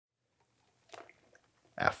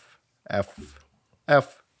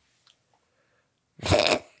F.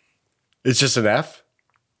 It's just an F?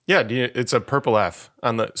 Yeah, it's a purple F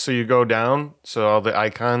on the. So you go down, so all the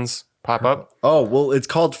icons pop up. Oh, well, it's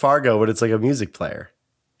called Fargo, but it's like a music player.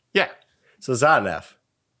 Yeah. So it's not an F.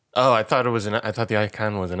 Oh, I thought the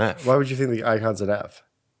icon was an F. Why would you think the icon's an F?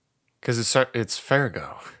 Because it's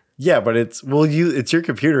Fargo. Yeah, but it's your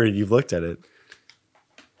computer and you've looked at it.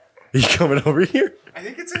 Are you coming over here? I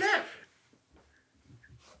think it's an F.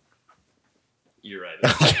 You're right.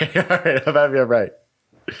 Okay, all right. I'm happy I'm right.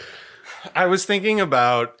 I was thinking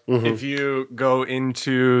about if you go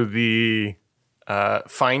into the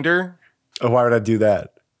Finder. Oh, why would I do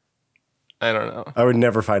that? I don't know. I would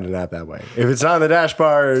never find an app that way. If it's not on the dash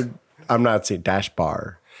bar, I'm not saying dash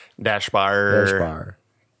bar. Dash bar. Dash bar.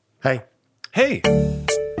 Hey. Hey.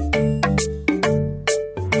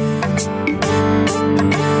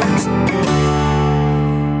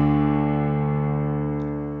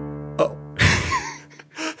 Oh.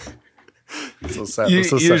 So sad. You, I'm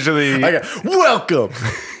so sad. usually. Welcome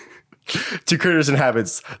to Critters and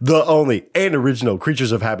Habits, the only and original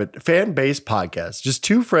Creatures of Habit fan-based podcast. Just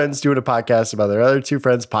two friends doing a podcast about their other two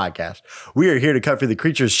friends' podcast. We are here to cut through the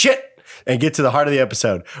creatures' shit and get to the heart of the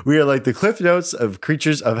episode. We are like the Cliff Notes of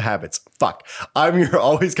Creatures of Habits. Fuck. I'm your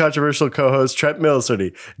always controversial co-host, Trent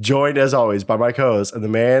Millicerty, joined as always by my co-host and the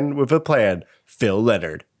man with a plan, Phil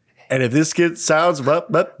Leonard. And if this sounds a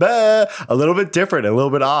little bit different, a little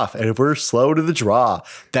bit off, and if we're slow to the draw,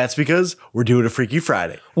 that's because we're doing a Freaky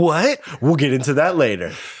Friday. What? We'll get into that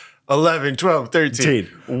later. 11, 12, 13.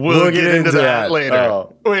 We'll get into that later.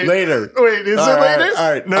 Oh, later. Wait, is All it right, later? all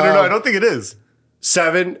right. No, I don't think it is.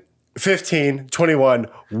 7, 15, 21.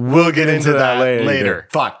 We'll get into that later.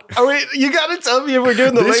 Fuck. Oh, wait, you got to tell me if we're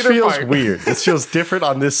doing the This later feels part. weird. This feels different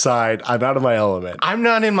on this side. I'm out of my element. I'm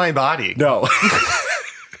not in my body. No.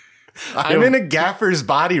 I'm in a gaffer's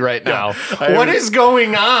body right now. I What am- is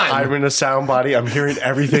going on? I'm in a sound body. I'm hearing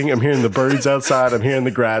everything. I'm hearing the birds outside. I'm hearing the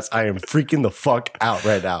grass. I am freaking the fuck out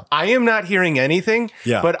right now. I am not hearing anything,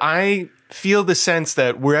 Yeah. but I feel the sense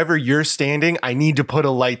that wherever you're standing, I need to put a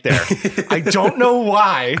light there. I don't know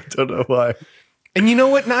why. Don't know why. And you know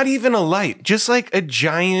what? Not even a light, just like a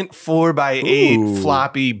giant 4x8 Ooh.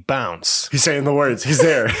 floppy bounce. He's saying the words. He's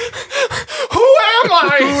there. Who am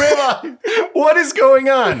I? Who am I? What is going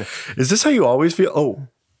on? Is this how you always feel? Oh,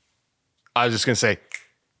 I was just going to say,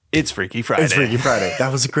 it's Freaky Friday. it's Freaky Friday.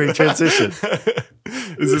 That was a great transition.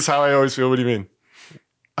 Is this how I always feel? What do you mean?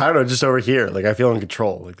 I don't know, just over here. Like, I feel in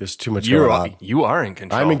control. Like, there's too much going on. You are in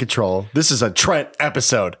control. I'm in control. This is a Trent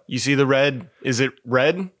episode. You see the red? Is it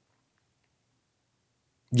red?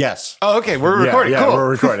 Yes. Oh, okay. We're recording. Yeah, cool. we're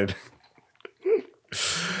recorded.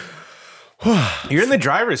 You're in the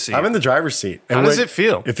driver's seat. I'm in the driver's seat. How does it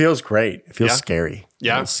feel? It feels great. It feels Yeah? scary.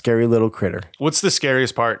 Yeah? A scary little critter. What's the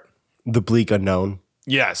scariest part? The bleak unknown.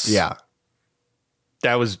 Yes. Yeah.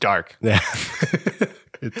 That was dark. Yeah.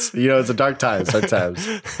 It's a dark times. Dark times.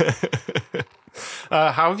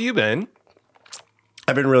 How have you been?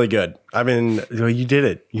 I've been really good. You did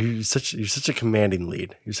it. You're such a commanding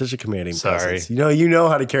lead. You're such a commanding Sorry. presence. You know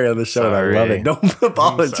how to carry on the show, and I love Sorry. it. Don't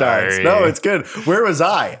apologize. Sorry. No, it's good. Where was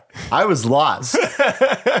I? I was lost.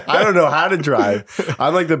 I don't know how to drive.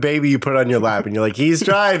 I'm like the baby you put on your lap, and you're like, he's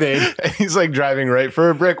driving. He's like driving right for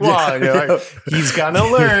a brick wall. And you're like, he's gonna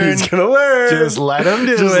learn. He's gonna learn. Just let him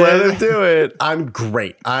do Just it. let him do it. I'm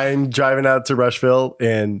great. I'm driving out to Rushville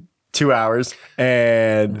in 2 hours,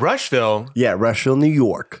 and Rushville. yeah, Rushville, New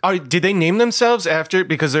York. Oh, did they name themselves after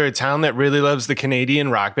because they're a town that really loves the Canadian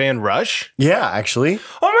rock band Rush? Yeah, actually, Oh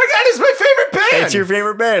my God, it's my favorite band. it's your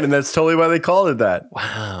favorite band, and that's totally why they called it that.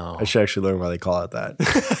 Wow. I should actually learn why they call it that.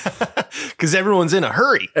 Because everyone's in a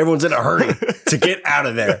hurry. Everyone's in a hurry to get out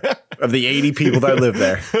of there. Of the 80 people that live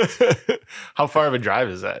there, How far of a drive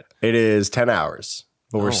is that? it is 10 hours,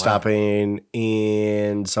 but we're wow. stopping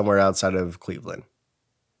in somewhere outside of Cleveland,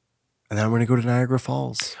 and then I'm going to go to Niagara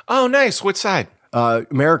Falls, Oh, nice. Which side?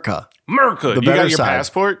 America. America. The You better got your side.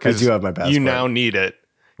 passport? I do have my passport. You now need it.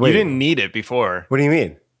 Wait. You didn't need it before. What do you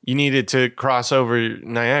mean? You needed to cross over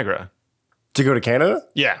Niagara. To go to Canada?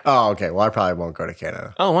 Yeah. Oh, okay. Well, I probably won't go to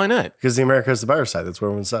Canada Oh, why not? because the America is the better side. That's what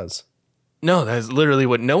everyone says. No, that's literally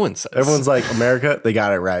what no one says. Everyone's like, America, they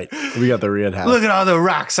got it right. We got the red hat. Look at all the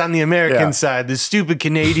rocks on the American Yeah. side. The stupid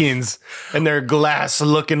Canadians and their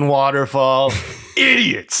glass-looking waterfall.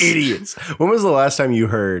 Idiots. Idiots. When was the last time you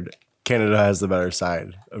heard Canada has the better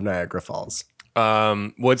side of Niagara Falls?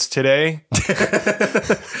 What's today?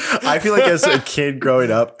 I feel like as a kid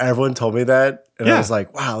growing up, everyone told me that. And I Yeah. was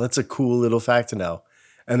like, wow, that's a cool little fact to know.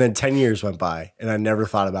 And then 10 years went by and I never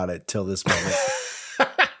thought about it till this moment.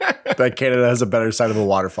 That Canada has a better side of a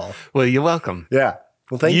waterfall. Well, you're welcome. Yeah.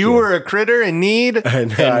 Well, thank you. You were a critter in need,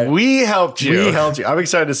 and we helped you. We helped you. I'm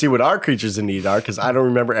excited to see what our creatures in need are because I don't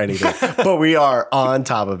remember anything, but we are on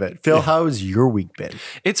top of it. Phil, how's your week been?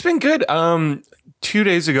 It's been good. 2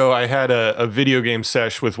 days ago, I had a video game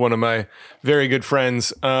sesh with one of my very good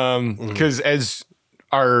friends. Because as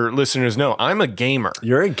our listeners know, I'm a gamer.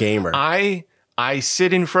 You're a gamer. I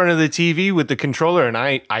sit in front of the TV with the controller and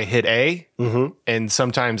I hit A and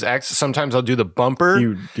sometimes X. Sometimes I'll do the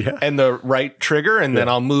bumper and the right trigger, and then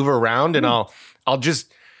I'll move around and I'll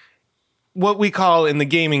just what we call in the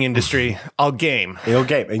gaming industry, I'll game. You'll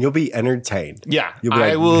game and you'll be entertained. Yeah, You'll be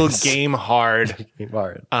like, I will game hard. Game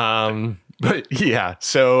hard. But yeah,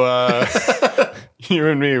 so you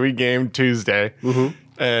and me, we gamed Tuesday,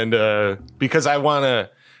 and because I wanna,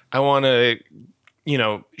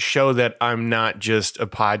 show that I'm not just a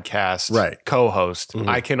podcast co-host.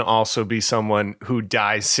 I can also be someone who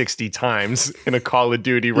dies 60 times in a Call of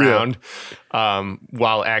Duty round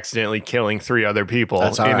while accidentally killing 3 other people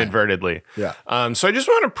inadvertently. Yeah. So I just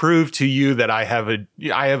want to prove to you that I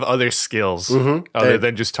have other skills other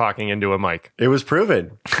than just talking into a mic. It was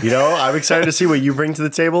proven. I'm excited to see what you bring to the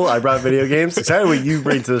table. I brought video games. Excited what you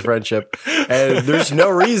bring to the friendship. And there's no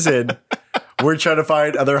reason we're trying to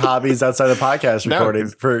find other hobbies outside of podcast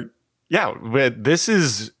recording this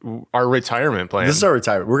is our retirement plan. This is our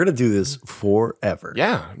retirement. We're going to do this forever.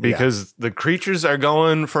 Yeah, because the creatures are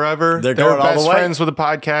going forever. They're going all best the way. friends with the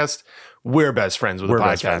podcast. We're best friends with the podcast.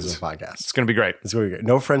 Best friends with the podcast. It's going to be great. It's going to be great.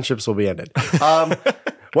 No friendships will be ended. Why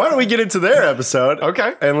don't we get into their episode?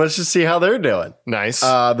 Okay. And let's just see how they're doing. Nice.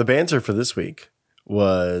 The banter for this week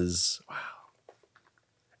was,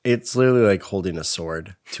 it's literally like holding a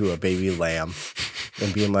sword to a baby lamb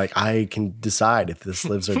and being like, I can decide if this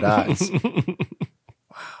lives or dies. Wow.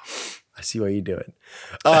 I see why you do it.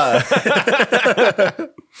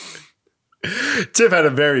 Tiff had a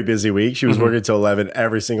very busy week. She was working till 11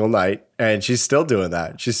 every single night, and she's still doing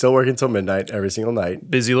that. She's still working till midnight every single night.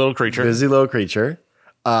 Busy little creature. Busy little creature.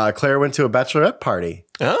 Claire went to a bachelorette party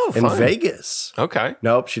in Vegas. Okay.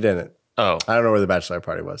 Nope, she didn't. Oh. I don't know where the bachelorette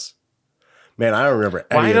party was. Man, I don't remember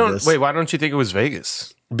any of this. Wait, why don't you think it was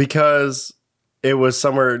Vegas? Because it was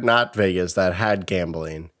somewhere not Vegas that had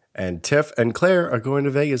gambling. And Tiff and Claire are going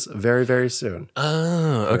to Vegas very, very soon.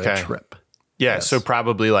 Oh, For okay. a trip. Yeah, so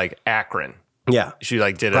probably like Akron. Yeah. She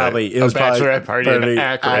did probably a bachelorette party in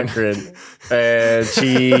Akron. And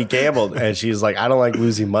she gambled. And she's like, I don't like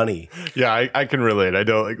losing money. Yeah, I can relate. I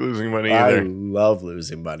don't like losing money I either. love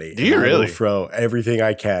losing money. Do you I really? will throw everything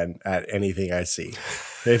I can at anything I see.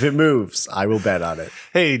 If it moves, I will bet on it.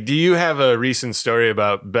 Hey, do you have a recent story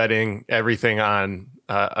about betting everything on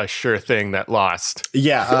a sure thing that lost?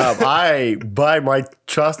 Yeah, by my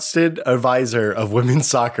trusted advisor of women's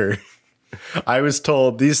soccer, I was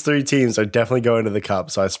told these 3 teams are definitely going to the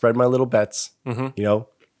cup. So I spread my little bets,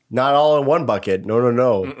 not all in one bucket.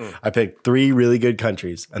 No. I picked 3 really good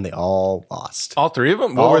countries and they all lost. All 3 of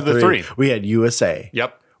them? What were the 3? We had USA.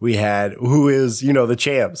 Yep. We had, who is, the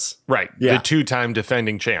champs. Right. Yeah. The 2-time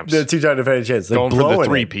defending champs. The 2-time defending champs. They're Going for blowing the it.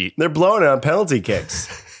 three-peat. They're blowing it on penalty kicks.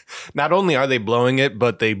 Not only are they blowing it,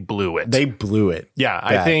 but they blew it. They blew it. Yeah,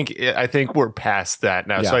 bad. I think we're past that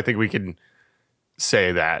now. So I think we can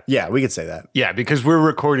say that. Yeah, we could say that. Yeah, because we're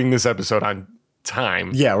recording this episode on time.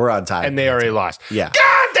 Yeah, we're on time. And they already lost. Yeah.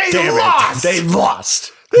 God, they lost! They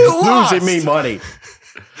lost. They lost! Losing me money.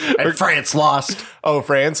 And France lost. Oh,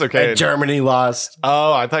 France? Okay. And Germany lost.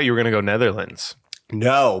 Oh, I thought you were going to go Netherlands.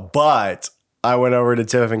 No, but I went over to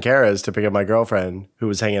Tiff and Kara's to pick up my girlfriend who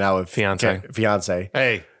was hanging out with fiance.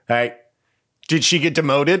 Hey, did she get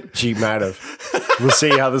demoted? She might have. We'll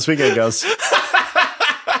see how this weekend goes.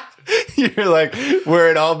 You're like where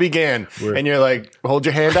it all began, and you're like, hold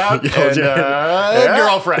your hand out,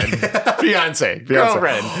 girlfriend, fiance,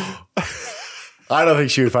 girlfriend. I don't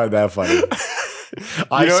think she would find that funny.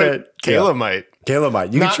 I said Kayla might. Kayla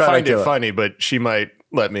might. You not can try find that, it funny, but she might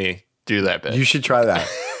let me do that bit. You should try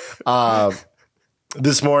that.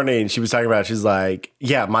 This morning she was talking about. She's like,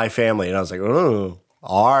 "Yeah, my family," and I was like, "Oh,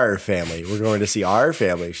 our family. We're going to see our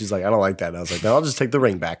family." She's like, "I don't like that." And I was like, "Then I'll just take the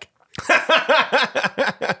ring back."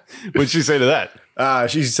 What'd she say to that?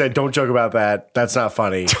 She said, "Don't joke about that. That's not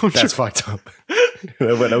funny. That's fucked up."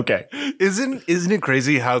 I went, "Okay." Isn't it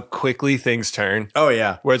crazy how quickly things turn? Oh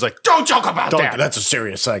yeah. Where it's like, don't joke about that. That's a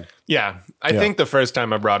serious thing. Yeah. I think the first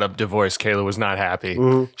time I brought up divorce, Kayla was not happy.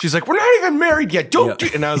 She's like, we're not even married yet. Don't do.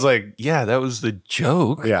 And I was like, yeah, that was the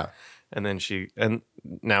joke. Yeah. And then and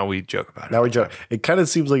now we joke about it. Now we joke. It kind of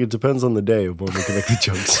seems like it depends on the day of when we can make the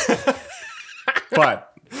jokes.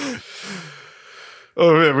 But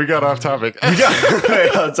Oh man, we got off topic. We got way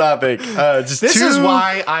off topic. This is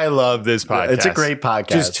why I love this podcast. It's a great podcast.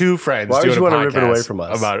 Just two friends. Why would you want to rip it away podcast from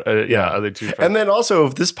us? about other two friends. And then also,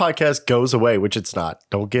 if this podcast goes away, which it's not,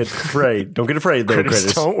 don't get afraid. Don't get afraid, little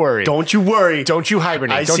critters. Don't worry. Don't you worry. Don't you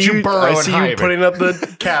hibernate. I Don't see you burrow I and see you hibernate. putting up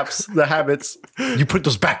the caps, the habits. You put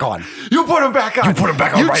those back on. You put them back on. You put them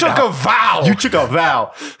back on right now. You took a vow. You took a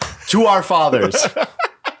vow to our fathers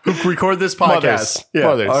who record this podcast. Mothers. Yeah,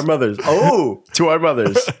 Mothers. our mothers. Oh, to our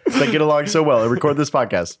mothers that get along so well and record this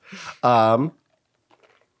podcast.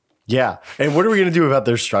 Yeah. And what are we going to do about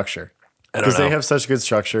their structure? Because they have such good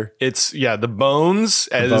structure. It's the bones,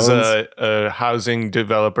 as a housing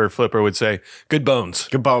developer flipper would say. Good bones.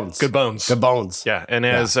 Good bones. Good bones. Good bones. Yeah. And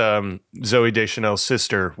as Zoe Deschanel's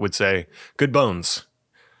sister would say, good bones.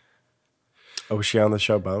 Oh, was she on the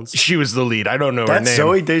show Bones? She was the lead. I don't know her That's name.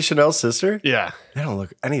 Zoe Deschanel's sister? Yeah. They don't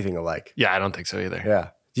look anything alike. Yeah, I don't think so either.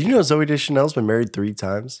 Yeah. Do you know Zoe Deschanel's been married 3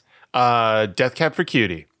 times? Death Cab for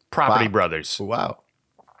Cutie. Property Wow. Brothers. Wow.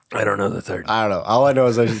 I don't know the third. I don't know. All I know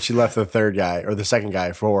is that she left the third guy or the second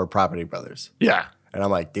guy for Property Brothers. Yeah. And I'm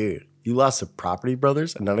like, dude, you lost to Property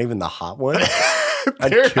Brothers and not even the hot one?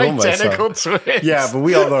 They're identical twins. Yeah, but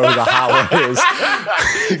we all know who the hot one is.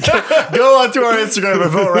 Go onto our Instagram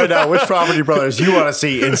and vote right now which Property Brothers you want to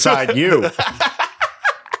see inside you.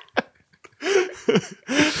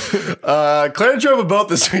 Claire drove a boat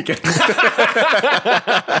this weekend.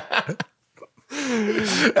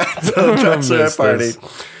 At the bachelorette party.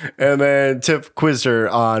 And then Tiff quizzed her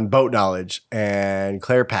on boat knowledge, and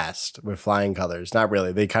Claire passed with flying colors. Not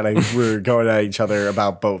really. They kind of were going at each other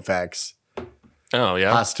about boat facts. Oh,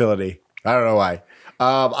 yeah. Hostility. I don't know why.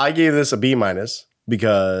 I gave this a B-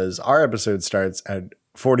 because our episode starts at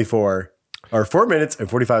 4 minutes and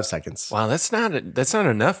 45 seconds. Wow, that's not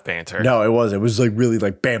enough banter. No, it wasn't. It was like really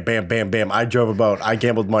like bam, bam, bam, bam. I drove a boat. I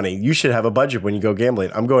gambled money. You should have a budget when you go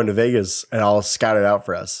gambling. I'm going to Vegas and I'll scout it out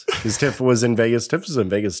for us. Because Tiff was in Vegas. Tiff is in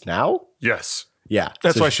Vegas now? Yes. Yeah.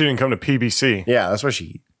 That's why she didn't come to PBC. Yeah, that's why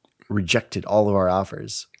she rejected all of our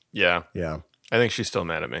offers. Yeah. Yeah. I think she's still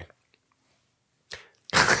mad at me.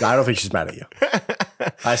 I don't think she's mad at you.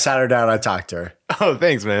 I sat her down. I talked to her. Oh,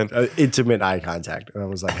 thanks, man. Intimate eye contact. And I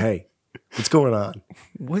was like, hey, what's going on?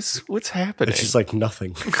 What's happening? And she's like,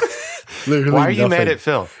 nothing. Literally why are you nothing. mad at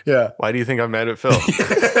Phil? Yeah. Why do you think I'm mad at Phil?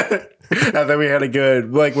 And then we had a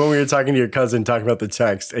good, like when we were talking to your cousin, talking about the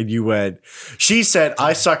text, and you went, she said,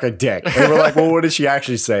 I suck a dick. And we're like, well, what did she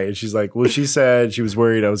actually say? And she's like, well, she said she was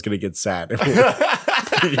worried I was going to get sad.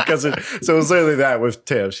 Your cousin, so it was literally that with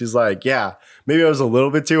Tiff. She's like, yeah, maybe I was a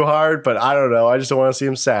little bit too hard, but I don't know. I just don't want to see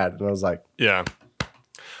him sad. And I was like, Yeah.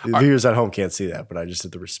 the viewers at home can't see that, but I just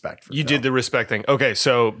did the respect for You Phil. did the respect thing. Okay,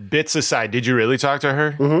 so bits aside, did you really talk to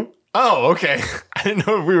her? Mm-hmm. Oh, okay. I didn't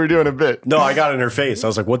know if we were doing a bit. No, I got in her face. I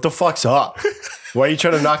was like, what the fuck's up? Why are you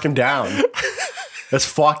trying to knock him down? That's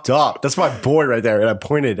fucked up. That's my boy right there. And I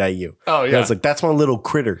pointed at you. Oh, And yeah. I was like, that's my little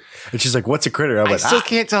critter. And she's like, what's a critter? I'm I like, still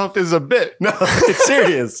can't tell if this is a bit. no, it's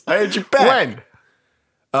serious. I had you back.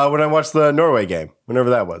 When I watched the Norway game, whenever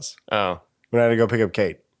that was. Oh. When I had to go pick up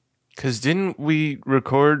Kate. Because didn't we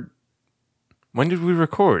record? When did we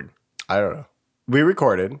record? I don't know. We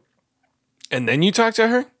recorded. And then you talked to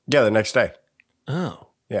her? Yeah, the next day. Oh.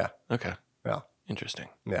 Yeah. Okay. Yeah. Interesting.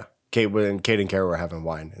 Yeah. Kate and Kara were having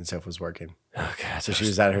wine and Tiff was working. Okay. So she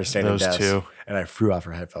was at her standing those desk. two. And I threw off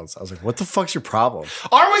her headphones. I was like, what the fuck's your problem?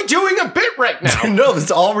 Are we doing a bit right now? No,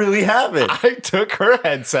 this all really happened. I took her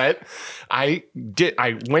headset. I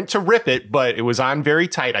went to rip it, but it was on very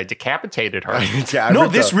tight. I decapitated her. Yeah, I no,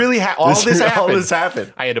 ripped this up. really happened. All this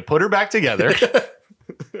happened. I had to put her back together.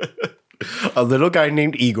 A little guy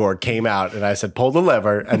named Igor came out and I said, pull the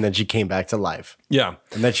lever. And then she came back to life. Yeah.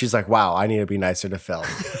 And then she's like, wow, I need to be nicer to Phil.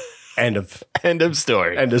 End of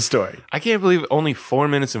story. End of story. I can't believe only 4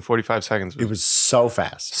 minutes and 45 seconds. It was so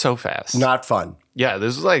fast. so fast. Not fun. Yeah,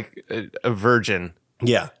 this is like a virgin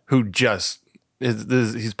Yeah. who just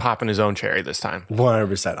he's popping his own cherry this time.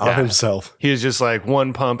 100% on himself. He was just like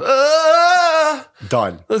one pump.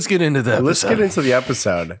 Done. Let's get into that. Let's get into the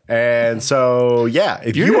episode. And so, yeah,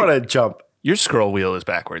 if you want to jump, Your scroll wheel is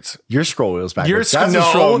backwards. your scroll wheel's backwards. Your That's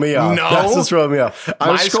what's throwing me off. no. That's what's throwing me off.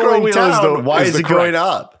 I'm My scroll scrolling wheel down. Why is is the it going correct.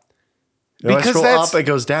 up? When I Because scroll that's- up, it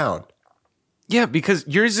goes down. Yeah, because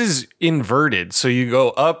yours is inverted. So you go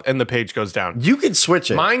up and the page goes down. You can switch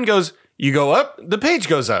it. Mine goes, you go up, the page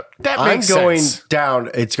goes up. That I'm makes going sense. down.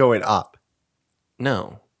 It's going up.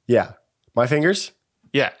 No. Yeah. My fingers?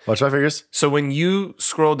 Yeah. Watch my fingers. So when you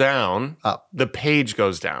scroll down, Up. the page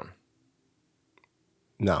goes down.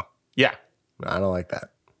 No. Yeah. I don't like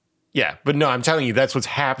that. Yeah. But no, I'm telling you, that's what's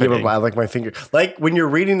Yeah, happening. but I like my finger. Like when you're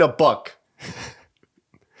reading a book,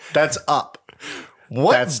 that's up.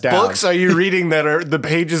 What that's down. books are you reading that are the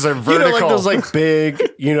pages are vertical? You know, like those like big,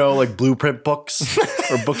 like blueprint books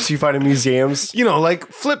or books you find in museums. Like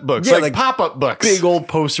flip books, Yeah, like pop-up books. Big old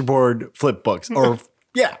poster board flip books. Or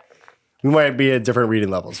yeah. We might be at different reading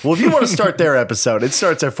levels. Well, if you want to start their episode, it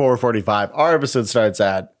starts at 4:45. Our episode starts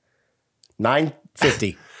at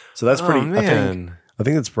 9:50. So that's pretty. Man. I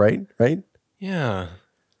think that's right. Yeah.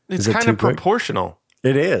 It's Is it kind too of quick? proportional.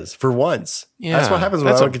 It is for once. Yeah, That's what happens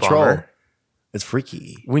when that's I a don't control. bummer. It's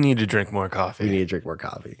freaky. We need to drink more coffee. We need to drink more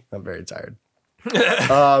coffee. I'm very tired.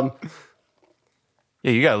 Yeah,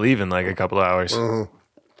 you got to leave in like a couple of hours. I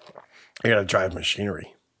gotta drive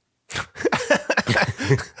machinery.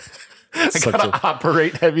 I got to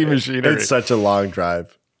operate heavy machinery. It's such a long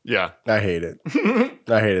drive. Yeah. I hate it.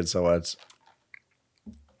 I hate it so much.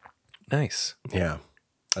 Nice. Yeah,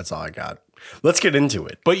 that's all I got. Let's get into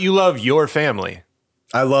it. But you love your family.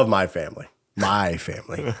 I love my family. My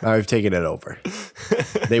family. I've taken it over.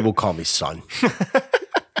 They will call me son.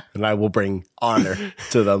 And I will bring honor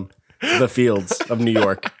to them, to the fields of New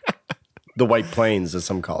York. The White Plains, as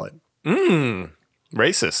some call it.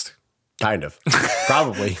 Racist. Kind of.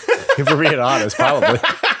 Probably. If we're being honest, probably.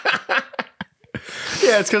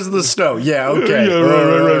 Yeah, it's because of the snow. Yeah, okay. Yeah,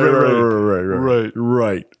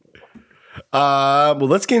 Right. Well,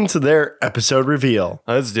 let's get into their episode reveal.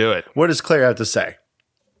 Let's do it. What does Claire have to say?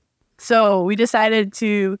 So we decided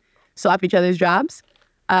to swap each other's jobs.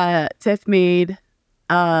 Tiff coded,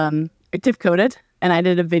 and I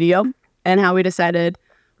did a video. And how we decided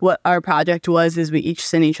what our project was is we each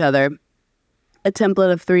sent each other a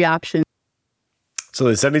template of 3 options. So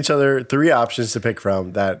they send each other 3 options to pick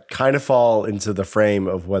from that kind of fall into the frame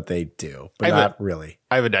of what they do, but not really.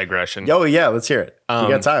 I have a digression. Oh, yeah, let's hear it. We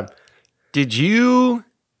got time. Did you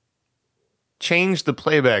change the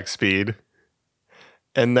playback speed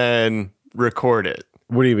and then record it?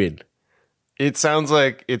 What do you mean? It sounds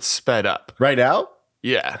like it's sped up. Right now?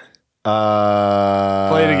 Yeah.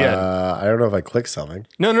 Play it again. I don't know if I clicked something.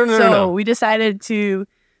 No. We decided to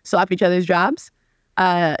swap each other's jobs.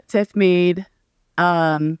 Tiff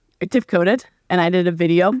coded, and I did a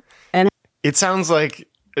video. And It sounds like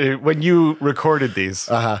when you recorded these,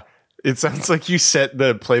 it sounds like you set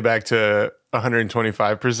the playback to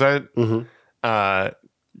 125%.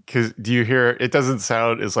 Because do you hear? It doesn't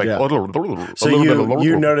sound. It's like So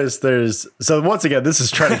you notice there's. So once again, this is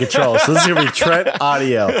Trent Control. So this is gonna be Trent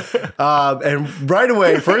Audio, and right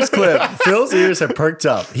away, first clip, Phil's ears have perked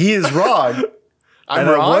up. He is wrong. I'm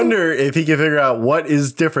I wrong? wonder if he can figure out what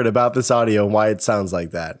is different about this audio and why it sounds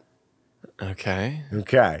like that. Okay.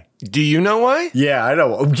 Do you know why? Yeah, I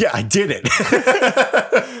know. Oh, yeah, I did it.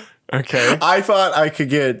 Okay. I thought I could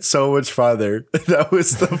get so much farther. That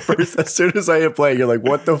was the first. As soon as I hit play, you're like,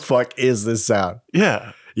 what the fuck is this sound?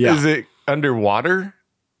 Yeah. Yeah. Is it underwater?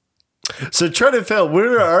 So, Trent and Phil, what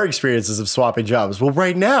are our experiences of swapping jobs? Well,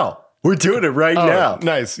 right now. We're doing it right now.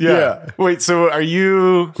 Nice. Yeah. Wait, so are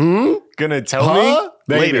you going to tell me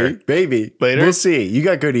later? Maybe. Later? We'll see. You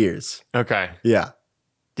got good ears. Okay. Yeah.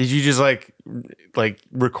 Did you just like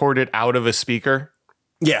record it out of a speaker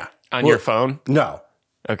Yeah. on your phone? No.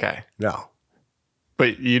 Okay. No.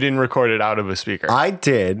 But you didn't record it out of a speaker. I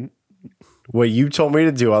did what you told me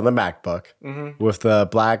to do on the MacBook with the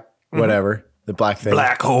black, whatever, the black thing.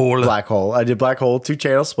 Black hole. Black hole. I did black hole,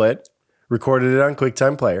 2-channel split, recorded it on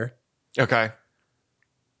QuickTime Player. Okay.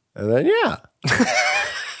 And then, yeah.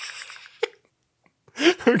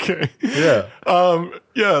 Okay. Yeah.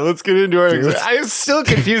 Yeah, let's get into our I'm still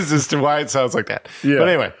confused as to why it sounds like that. Yeah. But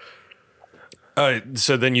anyway.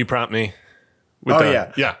 So then you prompt me. With Oh, the,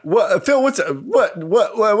 yeah. Yeah. What, Phil, what?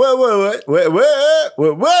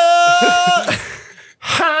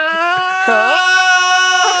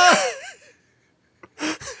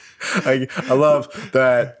 I love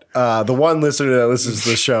that the one listener that listens to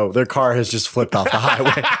the show, their car has just flipped off the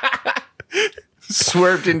highway.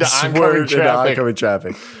 Swerved into oncoming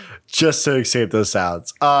traffic. Just to escape those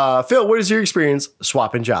sounds. Phil, what is your experience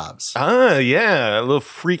swapping jobs? Yeah. A little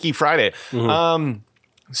Freaky Friday.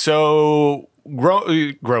 So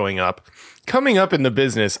growing up, coming up in the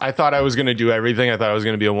business, I thought I was going to do everything. I thought I was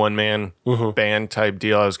going to be a one-man band type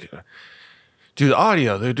deal. I was going to do the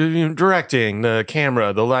audio, the directing, the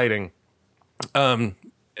camera, the lighting. And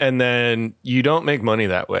then you don't make money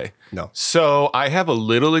that way. No. So I have a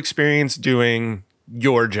little experience doing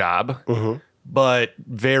your job, but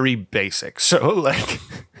very basic. So like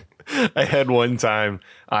I had one time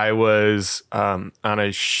I was on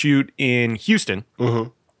a shoot in Houston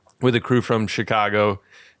with a crew from Chicago,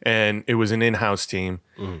 and it was an in-house team,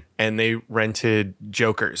 and they rented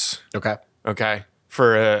jokers. Okay.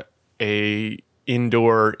 For a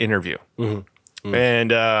indoor interview.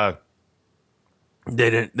 And They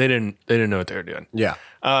didn't know what they were doing. Yeah.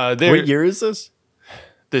 What year is this?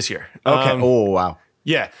 This year. Okay. Oh, wow.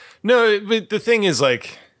 Yeah. No, but the thing is,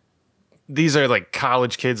 like, these are like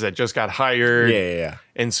college kids that just got hired. Yeah.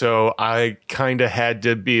 And so I kind of had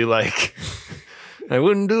to be like, I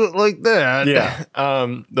wouldn't do it like that. Yeah.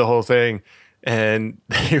 The whole thing. And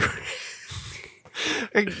they were,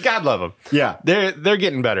 God love them. Yeah. They're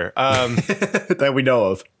getting better. That we know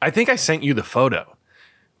of. I think I sent you the photo.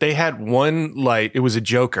 They had one light. It was a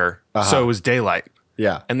Joker. So it was daylight.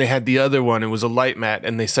 Yeah. And they had the other one. It was a light mat,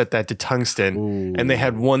 and they set that to tungsten. Ooh. And they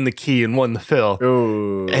had one the key and one the fill.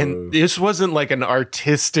 Ooh. And this wasn't like an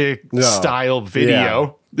artistic style video. Yeah.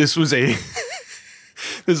 This was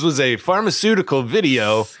a pharmaceutical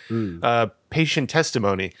video, patient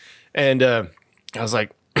testimony. And I was like,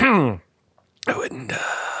 I wouldn't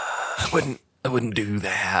do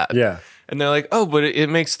that. Yeah. And they're like, oh, but it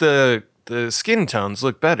makes the skin tones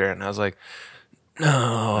look better. And I was like,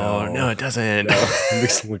 no, it doesn't. No, it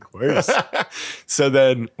makes it look worse. So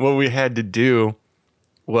then what we had to do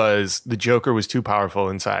was the Joker was too powerful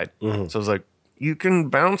inside. Mm-hmm. So I was like, you can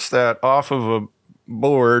bounce that off of a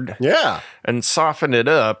board and soften it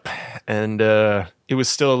up. And it was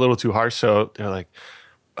still a little too harsh. So they're like,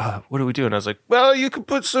 what do we do? And I was like, well, you could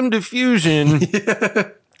put some diffusion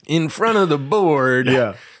in front of the board.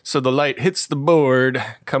 Yeah. So the light hits the board,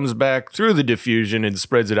 comes back through the diffusion and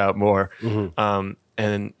spreads it out more. Mm-hmm.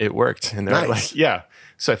 And it worked. And they're like, yeah.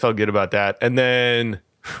 So I felt good about that. And then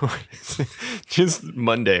just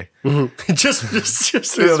Monday. Mm-hmm. just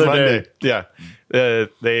the other Monday. day. Yeah.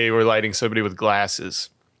 They were lighting somebody with glasses.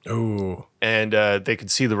 Oh. And they could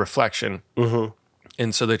see the reflection. Mm-hmm.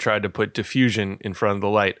 And so they tried to put diffusion in front of the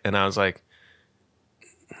light. And I was like,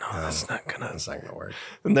 no, that's not gonna work.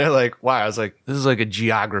 And they're like, why? I was like, this is like a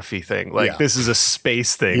geography thing. Like, this is a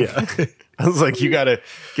space thing. Yeah. I was like, you got to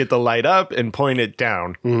get the light up and point it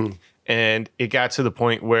down. Mm. And it got to the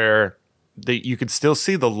point where you could still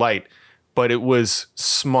see the light, but it was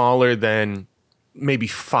smaller than maybe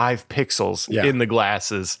 5 pixels in the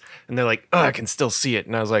glasses. And they're like, oh, I can still see it.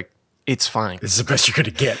 And I was like, it's fine. This is the best you're going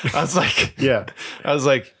to get. I was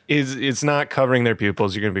like, it's not covering their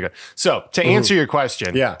pupils. You're going to be good. So to answer your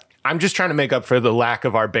question, I'm just trying to make up for the lack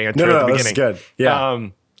of our banter at the beginning. That's good. Yeah.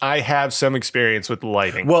 I have some experience with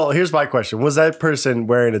lighting. Well, here's my question. Was that person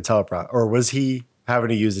wearing a teleprompter, or was he having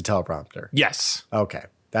to use a teleprompter? Yes. Okay.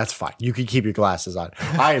 That's fine. You can keep your glasses on.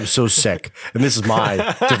 I am so sick, and this is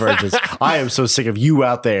my divergence. I am so sick of you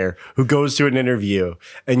out there who goes to an interview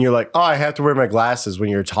and you're like, oh, I have to wear my glasses when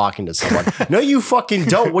you're talking to someone. No, you fucking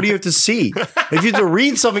don't. What do you have to see? If you have to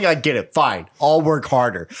read something, I get it. Fine. I'll work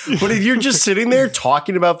harder. But if you're just sitting there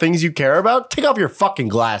talking about things you care about, take off your fucking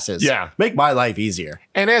glasses. Yeah. Make my life easier.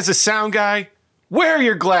 And as a sound guy, wear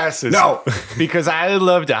your glasses. No. Because I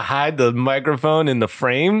love to hide the microphone in the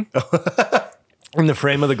frame. In the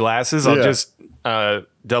frame of the glasses, I'll just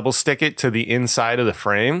double stick it to the inside of the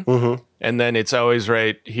frame, and then it's always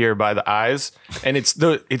right here by the eyes, and it's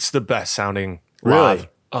the best sounding live. Really?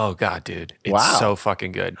 Oh god, dude, it's so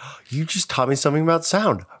fucking good. You just taught me something about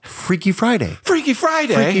sound. Freaky Friday. Freaky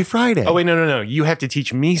Friday. Freaky Friday. Oh wait, no. You have to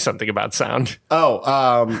teach me something about sound.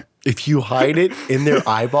 Oh, if you hide it in their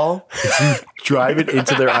eyeball, if you drive it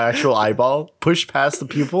into their actual eyeball, push past the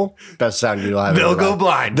pupil, best sound you'll have. They'll go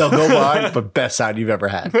blind. They'll go blind, but best sound you've ever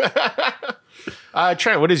had.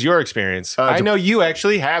 Trent, what is your experience? I know you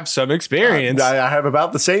actually have some experience. I have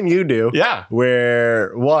about the same you do. Yeah.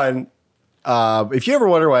 Where one, if you ever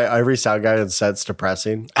wonder why every sound guy on set's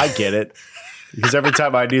depressing, I get it. Because every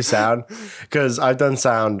time I do sound, because I've done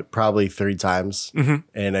sound probably 3 times in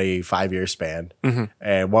a 5-year span,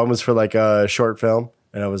 and one was for like a short film,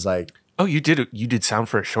 and I was like, "Oh, you did sound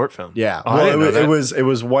for a short film?" Yeah, oh, well, it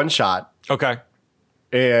was one shot, okay,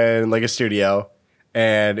 in like a studio,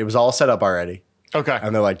 and it was all set up already, okay,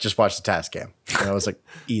 and they're like, "Just watch the task cam," and I was like,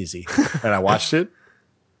 "Easy," and I watched it.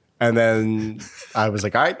 And then I was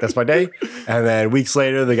like, all right, that's my day. And then weeks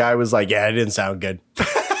later, the guy was like, yeah, it didn't sound good.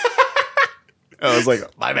 I was like,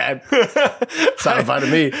 my bad. Sounded fine to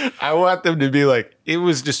me. I want them to be like, it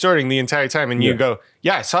was distorting the entire time. And you go,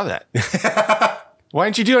 yeah, I saw that. Why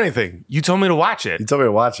didn't you do anything? You told me to watch it. You told me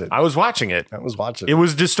to watch it. I was watching it. I was watching it. It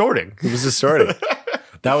was distorting. It was distorting.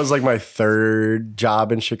 That was like my 3rd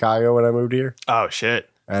job in Chicago when I moved here. Oh, shit.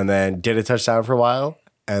 And then did a touchdown for a while.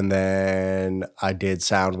 And then I did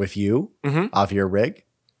sound with you off your rig.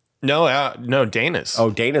 No, Dana's.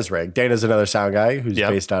 Oh, Dana's rig. Dana's another sound guy who's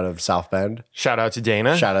based out of South Bend. Shout out to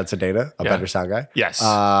Dana. Shout out to Dana, a better sound guy. Yes.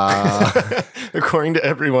 According to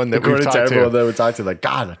everyone that we've talked to. like,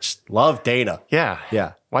 God, I just love Dana. Yeah.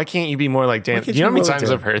 Yeah. Why can't you be more like Dan? Do you know how many times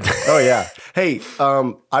I've heard that? Oh, yeah. Hey,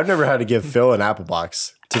 I've never had to give Phil an Apple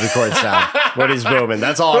box to record sound when he's booming.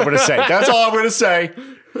 That's all I'm going to say. That's all I'm going to say.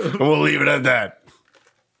 And we'll leave it at that.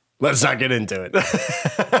 Let's not get into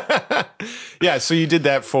it. Yeah, so you did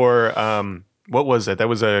that for, what was it? That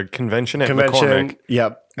was a convention at McCormick.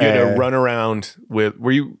 Yep. You had to run around with,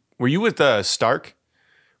 were you with Stark?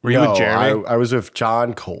 Were you with Jeremy? I was with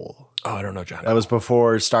John Cole. Oh, I don't know, John. That was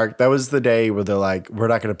before Stark. That was the day where they're like, we're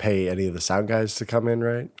not going to pay any of the sound guys to come in,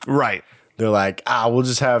 right? Right. They're like, we'll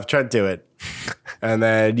just have Trent do it. And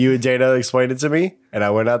then you and Dana explained it to me. And I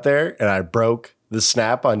went out there and I broke the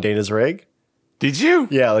snap on Dana's rig. Did you?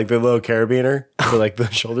 Yeah, like the little carabiner for like the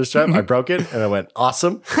shoulder strap. I broke it and I went,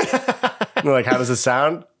 awesome. And they're like, how does it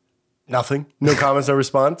sound? Nothing. No comments, no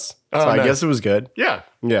response. So I guess it was good. Yeah.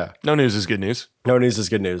 Yeah. No news is good news. No news is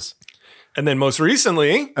good news. And then most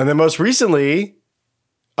recently,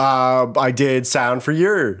 I did sound for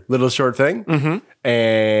your little short thing. Mm-hmm.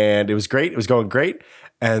 And it was great. It was going great.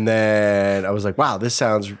 And then I was like, wow, this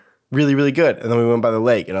sounds really, really good. And then we went by the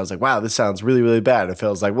lake and I was like, wow, this sounds really, really bad. And Phil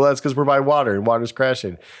was like, well, that's because we're by water and water's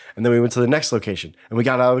crashing. And then we went to the next location and we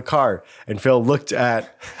got out of the car and Phil looked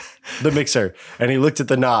at the mixer and he looked at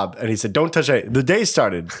the knob and he said, don't touch anything. The day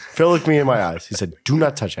started. Phil looked me in my eyes. He said, do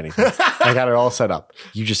not touch anything. I got it all set up.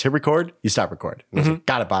 You just hit record, you stop record. And I was like,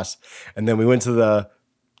 got it, boss. And then we went to the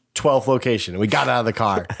 12th location and we got out of the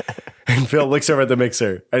car and Phil looks over at the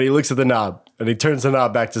mixer and he looks at the knob and he turns the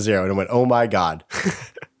knob back to 0 and I went, oh my God.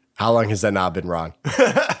 How long has that knob been wrong?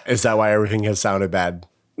 Is that why everything has sounded bad?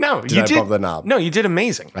 No, you did. Bump the knob? No, you did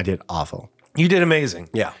amazing. I did awful. You did amazing.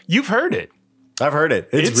 Yeah. You've heard it. I've heard it.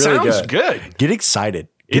 It sounds good. Get excited.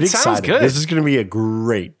 Get excited. Sounds good. This is going to be a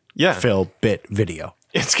great Phil bit video.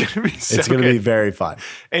 It's going to be It's going to be very fun.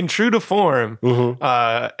 And true to form,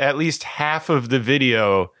 at least half of the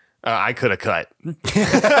video I could have cut.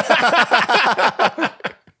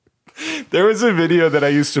 There was a video that I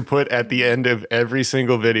used to put at the end of every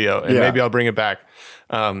single video, and maybe I'll bring it back.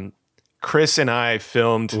 Chris and I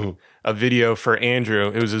filmed a video for Andrew.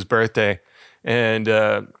 It was his birthday. And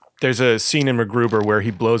there's a scene in MacGruber where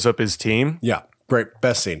he blows up his team. Yeah. Great.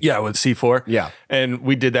 Best scene. Yeah, with C4. Yeah. And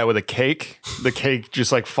we did that with a cake. The cake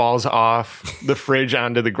just like falls off the fridge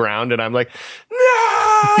onto the ground. And I'm like,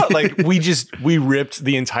 no! Like we ripped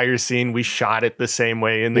the entire scene. We shot it the same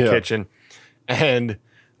way in the kitchen. And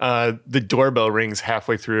the doorbell rings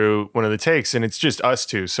halfway through one of the takes and it's just us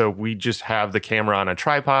two. So we just have the camera on a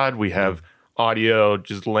tripod. We have audio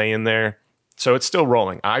just laying there. So it's still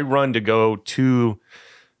rolling. I run to go to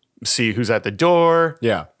see who's at the door.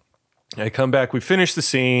 Yeah. I come back. We finish the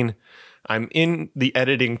scene. I'm in the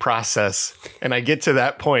editing process and I get to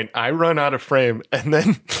that point. I run out of frame and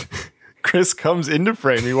then Chris comes into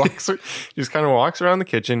frame. He just kind of walks around the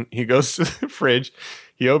kitchen. He goes to the fridge.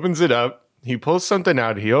 He opens it up. He pulls something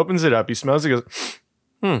out. He opens it up. He smells it. He goes,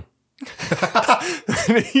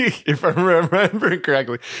 if I remember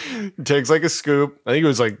correctly, he takes like a scoop. I think it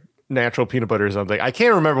was like natural peanut butter or something. I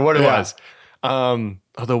can't remember what it was.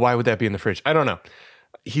 Although why would that be in the fridge? I don't know.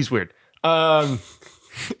 He's weird. And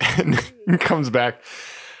he comes back.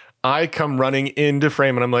 I come running into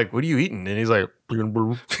frame and I'm like, what are you eating? And he's like, and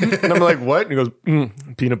I'm like, what? And he goes,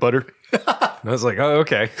 peanut butter. And I was like, oh,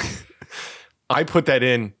 okay. I put that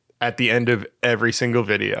in at the end of every single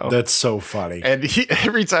video. That's so funny. And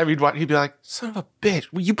every time he'd watch, he'd be like, son of a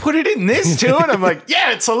bitch, will you put it in this too? And I'm like,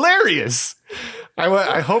 yeah, it's hilarious.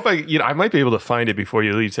 I hope I might be able to find it before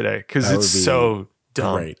you leave today because it's so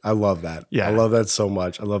dumb. Great. I love that. Yeah. I love that so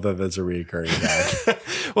much. I love that that's a reoccurring gag.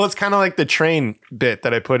 Well, it's kind of like the train bit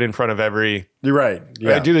that I put in front of every. You're right.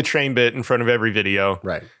 Yeah. I do the train bit in front of every video.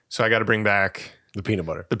 Right. So I got to bring back the peanut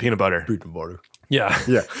butter. Peanut butter. Yeah.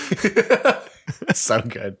 Yeah. So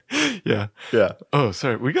good. Yeah. Yeah. Oh,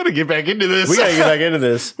 sorry. We got to get back into this.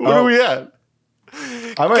 What are we at?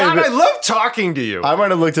 I love talking to you. I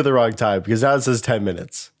might have looked at the wrong time because now it says 10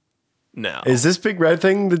 minutes. No. Is this big red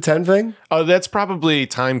thing the 10 thing? Oh, that's probably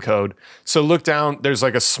time code. So look down. There's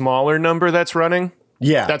like a smaller number that's running.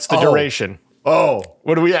 Yeah. That's the duration. Oh.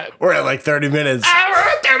 What are we at? We're at like 30 minutes. We're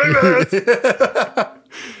at 30 minutes.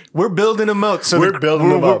 We're building a moat. So we're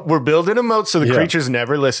building a moat so the creatures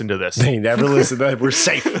never listen to this. They never listen to that. We're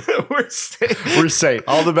safe. We're safe. We're safe.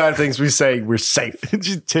 All the bad things we say, we're safe.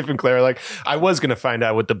 Just Tiff and Claire are like, I was going to find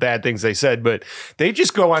out what the bad things they said, but they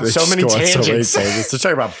just go on so many tangents. They're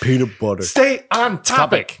talking about peanut butter. Stay on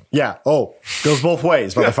topic. Yeah. Oh, goes both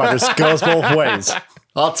ways, motherfuckers. Goes both ways.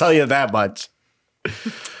 I'll tell you that much.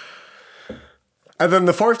 And then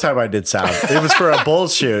the fourth time I did sound, it was for a bull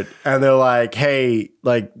shoot. And they're like, hey,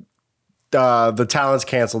 like the talent's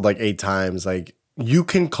canceled like 8 times. Like, you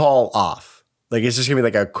can call off. Like, it's just gonna be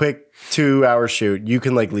like a quick 2-hour shoot. You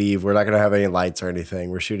can like leave. We're not gonna have any lights or anything.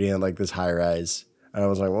 We're shooting in like this high rise. And I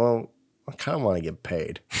was like, well, I kind of want to get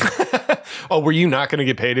paid. Oh, were you not going to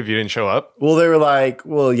get paid if you didn't show up? Well, they were like,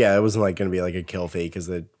 well, yeah, it wasn't like going to be like a kill fee because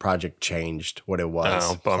the project changed what it was.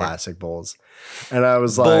 Oh, bummer. Classic Bulls. And I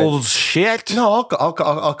was like, bullshit. no, I'll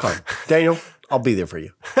come. Daniel, I'll be there for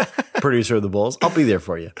you. Producer of the Bulls, I'll be there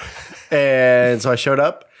for you. And so I showed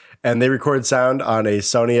up and they recorded sound on a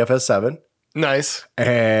Sony FS7. Nice.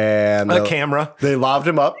 And a camera. They lobbed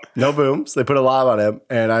him up, no booms. They put a lob on him.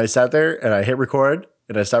 And I sat there and I hit record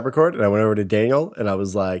and I stopped record and I went over to Daniel and I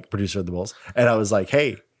was like, producer of the Bulls. And I was like,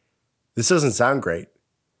 hey, this doesn't sound great.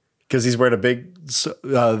 Because he's wearing a big,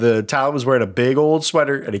 the talent was wearing a big old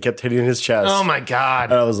sweater and he kept hitting his chest. Oh my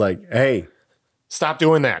God. And I was like, hey, stop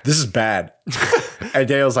doing that. this is bad. And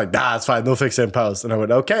Daniel's like, nah, it's fine. They'll fix it in post. And I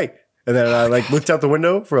went, okay. And then I like looked out the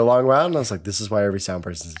window for a long while and I was like, this is why every sound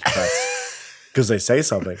person's depressed. Because they say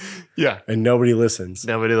something. Yeah. And nobody listens.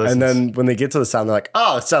 Nobody listens. And then when they get to the sound, they're like,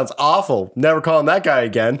 oh, it sounds awful. Never calling that guy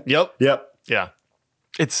again. Yep. Yep. Yeah.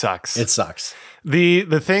 It sucks. It sucks. The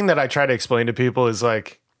thing that I try to explain to people is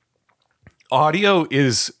like, audio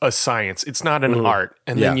is a science. It's not an art.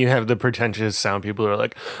 And then you have the pretentious sound people who are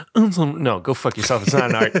like, no, go fuck yourself. It's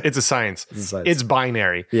not an art. It's a science. It's a science. It's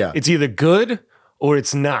binary. Yeah. It's either good or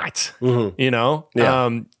it's not. You know?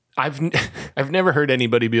 Yeah. I've never heard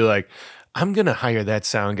anybody be like, I'm going to hire that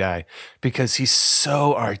sound guy because he's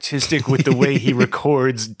so artistic with the way he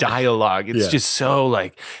records dialogue. It's just so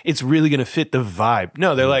like, it's really going to fit the vibe.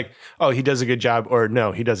 No, they're like, oh, he does a good job, or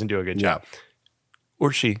no, he doesn't do a good job.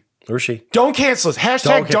 Or she. Or she. Don't cancel us.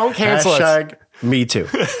 Hashtag don't cancel us. Hashtag me too.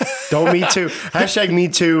 Don't me too. Hashtag me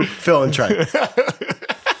too, Phil and Trent.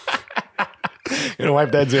 Gonna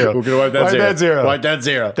wipe that zero. We're going to wipe that zero. That zero. Wipe that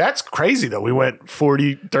zero. That's crazy though. We went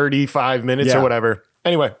 40, 35 minutes or whatever.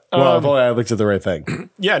 Anyway. Well, if only I looked at the right thing.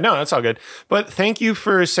 Yeah, no, that's all good. But thank you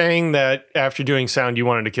for saying that after doing sound, you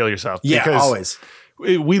wanted to kill yourself. Yeah, because always.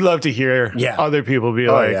 We love to hear other people be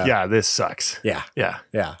like, yeah. this sucks. Yeah. Yeah.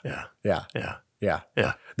 Yeah. Yeah. Yeah. Yeah. Yeah.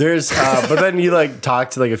 Yeah. There's, but then you like talk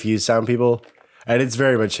to like a few sound people and it's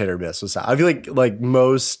very much hit or miss with sound. I feel like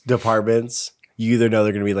most departments, you either know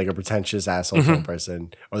they're going to be like a pretentious asshole phone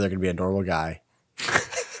person or they're going to be a normal guy.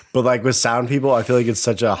 But like with sound people, I feel like it's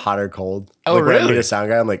such a hot or cold. Oh, like when I really? meet a sound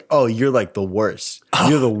guy, I'm like, oh, you're like the worst.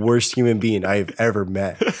 You're the worst human being I've ever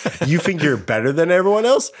met. You think you're better than everyone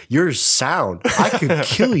else? You're sound. I could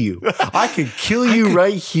kill you. I could kill you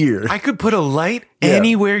right here. I could put a light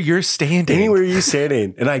anywhere you're standing. Anywhere you're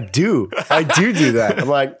standing. And I do that. I'm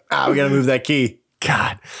like, we got to move that key.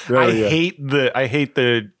 God, Really, I hate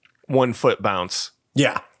the 1 foot bounce.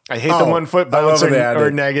 Yeah. I hate the 1 foot I love bounce when they add or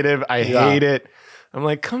it. negative. I hate it. I'm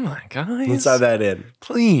like, come on, guys. Let's add that in.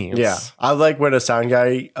 Please. Yeah. I like when a sound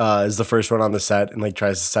guy is the first one on the set and like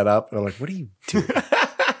tries to set up. And I'm like, what are you doing?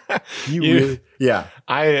 You really? Yeah.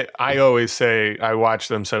 I always say, I watch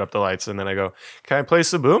them set up the lights and then I go, can I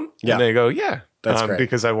place the boom? Yeah. And they go, yeah. That's great.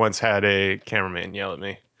 Because I once had a cameraman yell at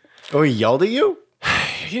me. Oh, he yelled at you?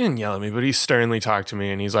 He didn't yell at me, but he sternly talked to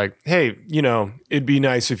me and he's like, hey, it'd be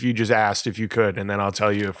nice if you just asked if you could, and then I'll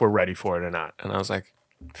tell you if we're ready for it or not. And I was like,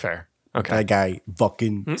 fair. Okay. That guy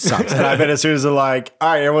fucking sucks. And I bet as soon as they're like, all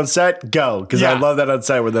right, everyone's set, go. Because I love that on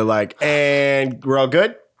set where they're like, and we're all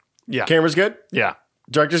good? Yeah. Camera's good? Yeah.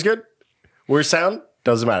 Director's good? Where's sound?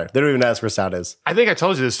 Doesn't matter. They don't even ask where sound is. I think I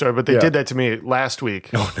told you this story, but they did that to me last week.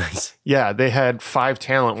 Oh, nice. Yeah. They had 5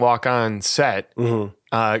 talent walk on set,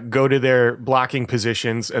 go to their blocking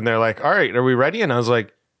positions, and they're like, all right, are we ready? And I was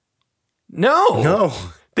like, no.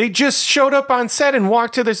 They just showed up on set and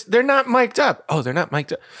walked to this. They're not mic'd up. Oh, they're not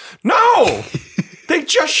mic'd up. No, they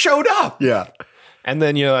just showed up. Yeah. And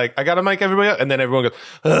then you're like, I got to mic everybody up. And then everyone goes,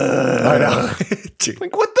 I know.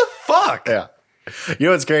 like, what the fuck? Yeah. You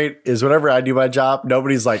know what's great is whenever I do my job,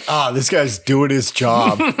 nobody's like, this guy's doing his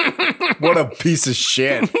job. What a piece of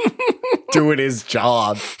shit. Doing his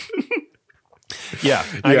job. Yeah.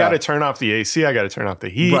 I got to turn off the AC. I got to turn off the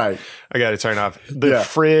heat. Right. I got to turn off the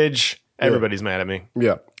fridge. Everybody's mad at me.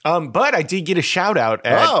 Yeah. But I did get a shout out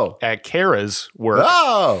at Kara's work.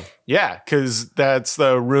 Oh. Yeah, because that's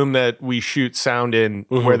the room that we shoot sound in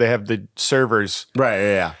where they have the servers. Right.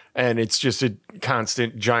 Yeah. And it's just a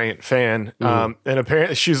constant giant fan. And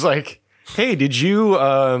apparently she's like, hey, did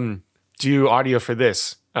you do audio for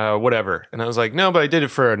this? Whatever. And I was like, no, but I did it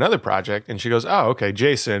for another project. And she goes, oh, okay.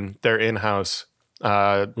 Jason, their in-house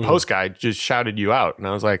post guy, just shouted you out. And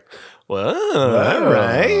I was like, well, all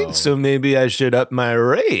right. So maybe I should up my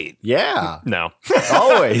rate. Yeah. No.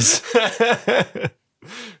 Always.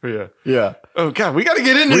 Yeah. Yeah. Oh God, we got to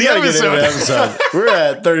get into the Gotta get into episode. the episode. We're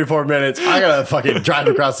at 34 minutes. I gotta fucking drive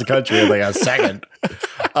across the country in like a second.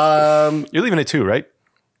 You're leaving at 2, right?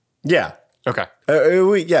 Yeah. Okay.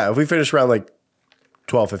 If we finish around like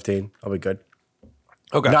 12, 15, I'll be good.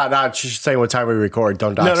 Okay. Not just saying what time we record.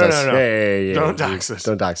 Don't dox us. No. Yeah. Don't dox us.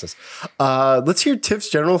 Don't dox us. Let's hear Tiff's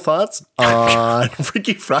general thoughts on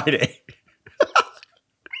Freaky Friday.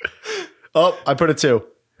 Oh, I put a 2.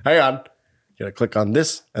 Hang on. You gotta click on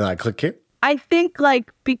this, and I click here. I think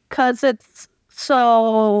like because it's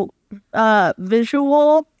so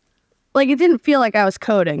visual, like it didn't feel like I was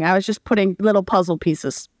coding. I was just putting little puzzle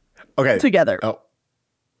pieces together. Oh,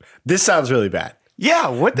 this sounds really bad. Yeah,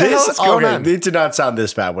 what the hell is going on? It did not sound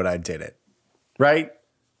this bad when I did it, right?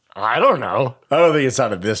 I don't know. I don't think it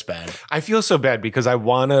sounded this bad. I feel so bad because I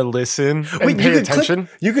want to listen and pay attention.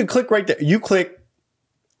 You can click right there. You click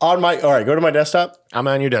on my. All right, go to my desktop. I'm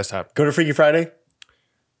on your desktop. Go to Freaky Friday.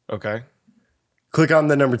 Okay. Click on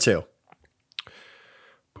the number 2.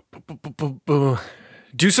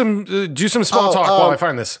 Do some small talk while I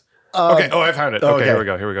find this. Okay. Oh, I found it. Okay, Here we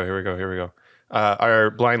go.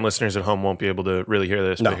 Our blind listeners at home won't be able to really hear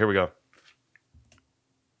this, but here we go.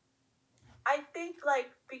 I think like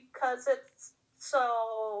because it's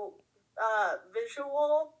so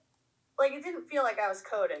visual, like it didn't feel like I was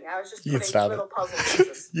coding. I was just putting little puzzle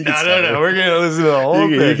pieces. No. We're gonna listen to the whole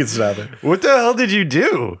thing. You can stop it. What the hell did you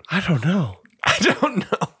do? I don't know. I don't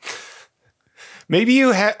know. Maybe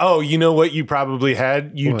you had. Oh, you know what? You probably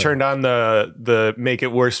had. You turned on the make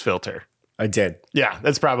it worse filter. I did. Yeah,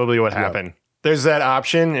 that's probably what happened. Yep. There's that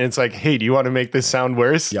option, and it's like, hey, do you want to make this sound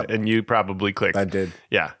worse? Yep. And you probably clicked. I did.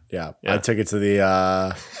 Yeah. I took it to the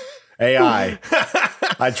AI.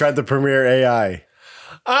 I tried the Premiere AI.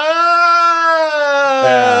 Oh.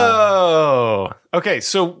 Yeah. Okay,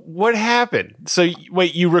 so what happened? So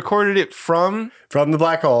wait, you recorded it from the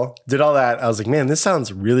black hole, did all that. I was like, man, this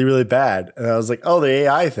sounds really, really bad. And I was like, oh, the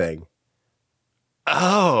AI thing.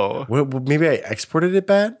 Oh. Well, maybe I exported it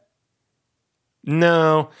bad?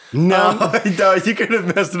 No, no, you could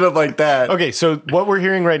have messed it up like that. Okay, so what we're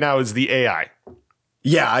hearing right now is the AI.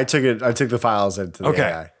 Yeah, I took the files into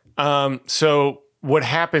the AI. So what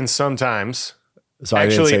happens sometimes, so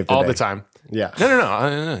actually all the time. Yeah.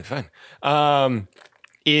 No, fine.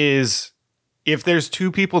 Is if there's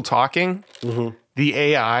 2 people talking, the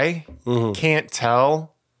AI can't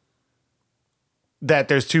tell that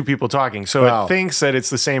there's 2 people talking. So it thinks that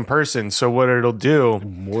it's the same person. So what it'll do,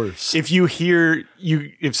 morphs. If you hear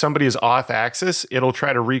if somebody is off axis, it'll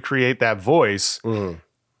try to recreate that voice,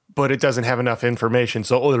 but it doesn't have enough information.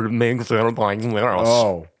 So it'll make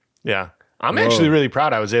yeah. I'm actually really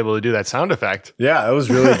proud I was able to do that sound effect. Yeah, it was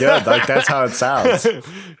really good. Like that's how it sounds.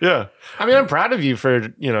 Yeah. I mean, I'm proud of you for,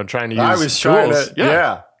 trying to use I was trying tools.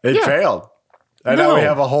 to, it failed. And now we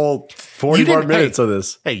have a whole 40 more minutes of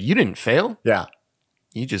this. Hey, you didn't fail. Yeah.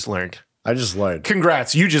 You just learned. I just learned.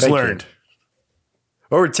 Congrats. You just learned.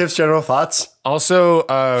 What were Tiff's general thoughts? Also,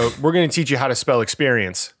 we're going to teach you how to spell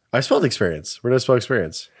experience. I spelled experience. Where did I spell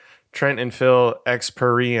experience? Trent and Phil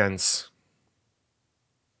experience.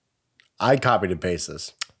 I copied and pasted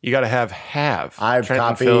this. You got to have. I've Trent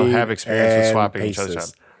copied and Phil have experience with swapping each other's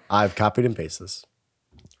other's. I've copied and pasted this.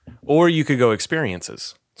 Or you could go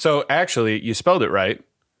experiences. So actually, you spelled it right.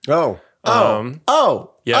 Yeah.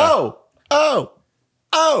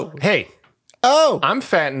 Hey. I'm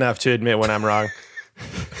fat enough to admit when I'm wrong.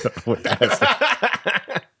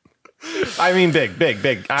 I mean, big.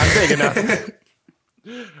 I'm big enough.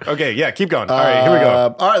 Okay, yeah, keep going. All right, here we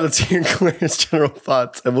go. All right, let's hear Claire's general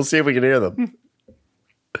thoughts, and we'll see if we can hear them.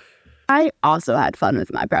 I also had fun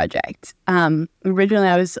with my project. Originally,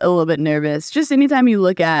 I was a little bit nervous. Just anytime you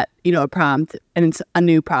look at, a prompt and it's a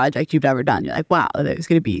new project you've never done, you're like, wow, there's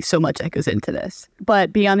going to be so much that goes into this.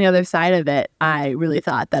 But being on the other side of it, I really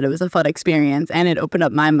thought that it was a fun experience, and it opened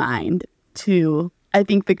up my mind to, I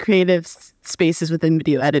think, the creative spaces within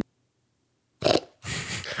video editing.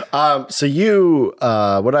 So you,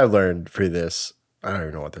 what I learned for this, I don't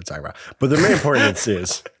even know what they're talking about, but the main importance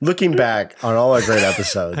is looking back on all our great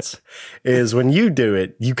episodes is when you do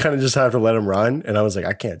it, you kind of just have to let them run. And I was like,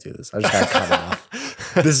 I can't do this. I just got to cut it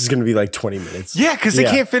off. This is going to be like 20 minutes. Yeah. Cause they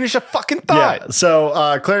can't finish a fucking thought. Yeah.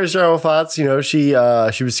 So, Claire's general thoughts, she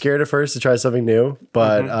was scared at first to try something new,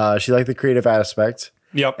 but, she liked the creative aspect.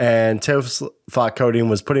 Yep. And Tiff's thought coding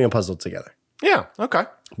was putting a puzzle together. Yeah. Okay.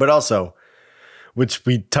 But also, which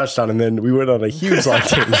we touched on, and then we went on a huge long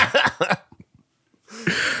tangent.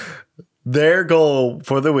 Their goal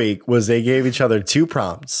for the week was they gave each other 2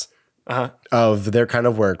 prompts of their kind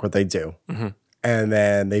of work, what they do. And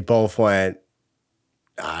then they both went,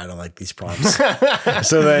 I don't like these prompts.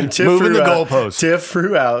 So then Tiff moving the goalpost. Tiff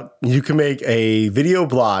threw out, you can make a video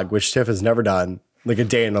blog, which Tiff has never done, like a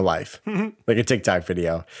day in the life, like a TikTok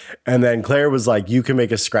video. And then Claire was like, you can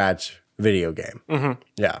make a Scratch video game.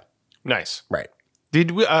 Yeah. Nice. Right.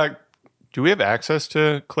 Did we? Do we have access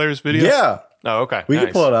to Claire's video? Yeah. Oh, okay. We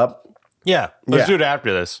can pull it up. Yeah. Let's do it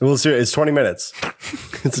after this. We'll do it. It's 20 minutes.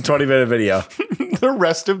 It's a 20-minute video. The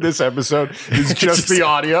rest of this episode is just the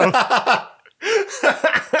audio.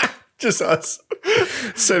 Just us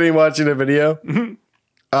sitting watching a video.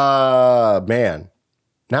 Man.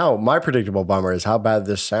 Now, my predictable bummer is how bad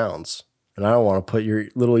this sounds. And I don't want to put your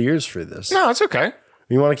little ears through this. No, it's okay.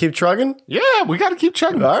 You want to keep trugging? Yeah, we got to keep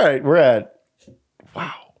chugging. All right, we're at...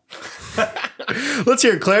 Wow. Let's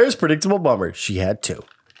hear Claire's predictable bummer. She had 2.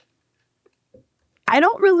 I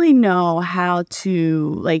don't really know how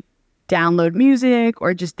to like download music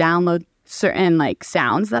or just download certain like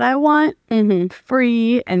sounds that I want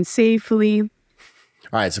free and safely. All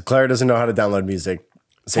right, so Claire doesn't know how to download music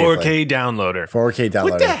safely. 4K downloader. 4K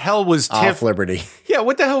downloader. What the hell was Tiff? Off Liberty. Yeah,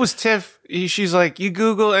 what the hell was Tiff? She's like, you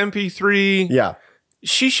Google MP3. Yeah.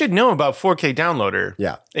 She should know about 4K downloader.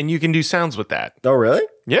 Yeah. And you can do sounds with that. Oh, really?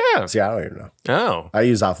 Yeah. See, I don't even know. Oh. I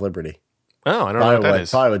use Off Liberty. Oh, I don't know what that is.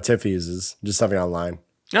 Probably what Tiff uses. Just something online.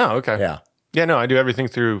 Oh, okay. Yeah. Yeah, no, I do everything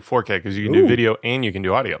through 4K because you can do video and you can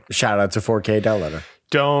do audio. Shout out to 4K downloader.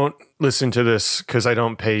 Don't listen to this because I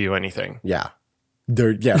don't pay you anything. Yeah.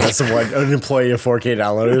 That's the one. An employee of 4K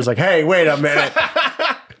downloader is like, hey, wait a minute.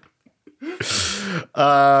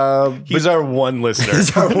 He's our one listener.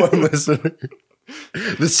 He's our one listener.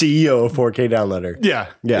 The CEO of 4K downloader. Yeah.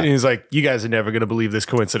 Yeah. And he's like, you guys are never going to believe this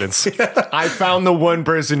coincidence. I found the one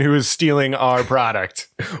person who is stealing our product.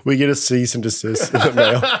 We get a cease and desist in the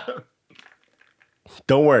mail.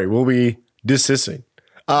 Don't worry. We'll be desisting.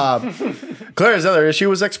 Claire's other issue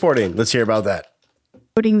was exporting. Let's hear about that.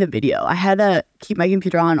 Uploading the video. I had to keep my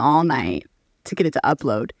computer on all night to get it to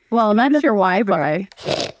upload. Well, not at your Wi-Fi.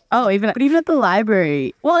 Even at the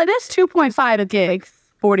library. Well, it is 2.5 gigs,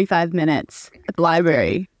 45 minutes at the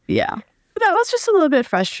library. Yeah. But that was just a little bit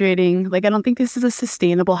frustrating. Like, I don't think this is a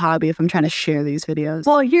sustainable hobby if I'm trying to share these videos.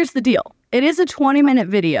 Well, here's the deal. It is a 20-minute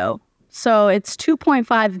video, so it's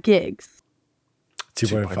 2.5 gigs.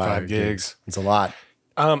 2.5 gigs. It's a lot.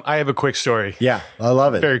 I have a quick story. Yeah, I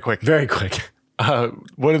love it. Very quick. Very quick.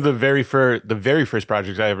 One of the very first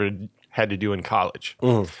projects I ever had to do in college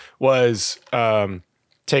was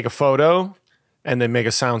take a photo and then make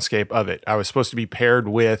a soundscape of it. I was supposed to be paired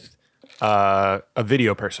with a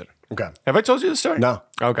video person. Okay. Have I told you the story? No.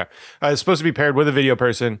 Okay. I was supposed to be paired with a video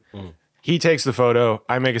person. He takes the photo.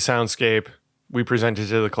 I make a soundscape. We present it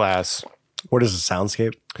to the class. What is a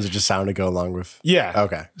soundscape? Is it just sound to go along with? Yeah.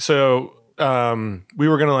 Okay. So we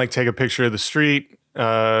were going to take a picture of the street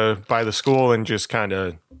by the school and just kind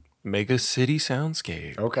of make a city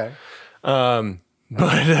soundscape. Okay.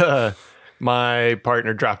 But my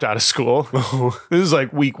partner dropped out of school. This is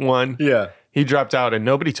like week 1. Yeah. He dropped out and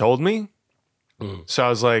nobody told me. So I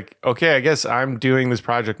was like, okay, I guess I'm doing this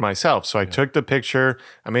project myself. So I took the picture.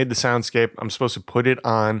 I made the soundscape. I'm supposed to put it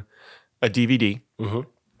on a DVD.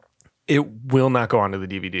 It will not go onto the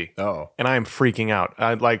DVD. Oh. And I am freaking out.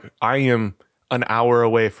 I am an hour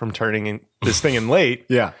away from turning this thing in late.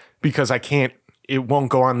 Yeah. Because it won't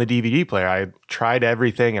go on the DVD player. I tried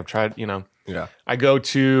everything. I've tried, Yeah. I go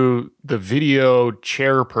to the video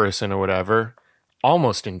chairperson or whatever,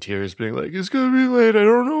 almost in tears, being like, it's going to be late. I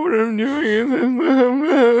don't know what I'm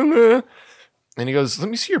doing. And he goes, let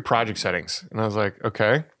me see your project settings. And I was like,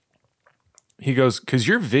 okay. He goes, because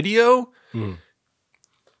your video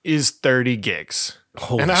is 30 gigs.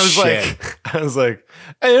 Holy and I was shit. like,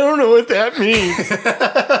 I don't know what that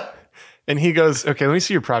means. And he goes, okay, let me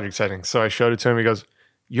see your project settings. So I showed it to him. He goes,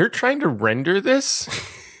 you're trying to render this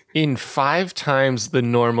in 5 times the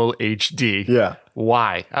normal HD. Yeah.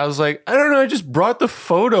 Why? I was like, I don't know. I just brought the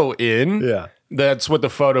photo in. Yeah. That's what the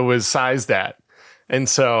photo was sized at. And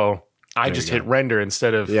so I just hit render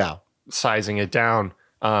instead of sizing it down.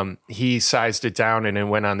 He sized it down and it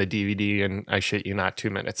went on the DVD, and I shit you not, 2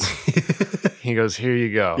 minutes. He goes, here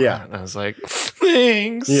you go. Yeah. And I was like,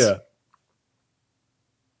 thanks. Yeah.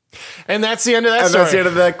 And that's the end of that And story. that's the end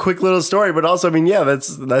of that quick little story. But also, I mean, yeah,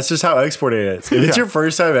 that's just how exporting is. If it's your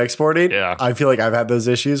first time exporting, I feel like I've had those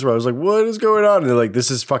issues where I was like, what is going on? And they're like,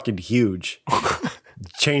 this is fucking huge.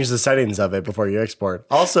 Change the settings of it before you export.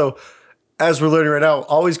 Also, as we're learning right now,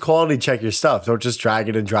 always quality check your stuff. Don't just drag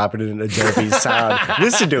it and drop it in Adobe Sound.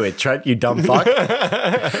 Listen to it, Trent, you dumb fuck.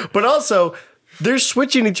 But also, they're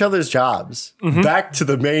switching each other's jobs back to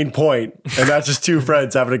the main point, and that's just 2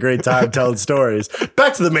 friends having a great time telling stories.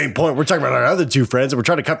 Back to the main point. We're talking about our other 2 friends, and we're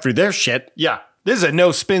trying to cut through their shit. Yeah. This is a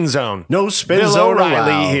no spin zone. No spin Bill zone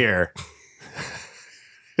O'Reilly allowed. here.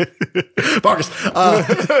 Marcus,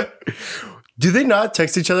 do they not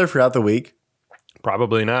text each other throughout the week?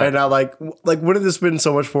 Probably not. And now, like, wouldn't this been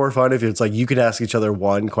so much more fun if it's like you could ask each other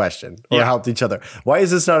one question or help each other? Why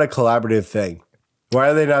is this not a collaborative thing? Why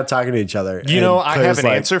are they not talking to each other? You know, I have an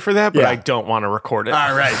answer for that, but I don't want to record it.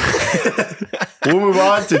 All right. We'll move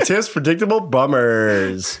on to Tiff's predictable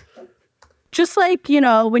bummers. Just like, you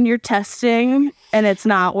know, when you're testing and it's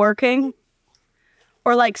not working,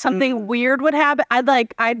 or like something weird would happen.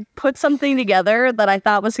 I'd put something together that I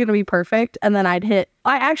thought was going to be perfect, and then I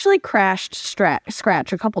actually crashed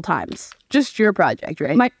Scratch a couple times. Just your project,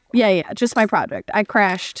 right? Just my project. I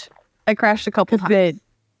crashed a couple times.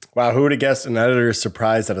 Wow, who would have guessed an editor is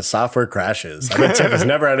surprised that a software crashes? I bet Tiff has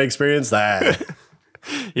never had to experience that.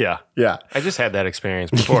 Yeah. Yeah. I just had that experience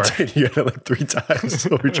before. You had it like 3 times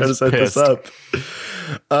when we were trying to set this up.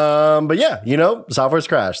 But yeah, you know, software's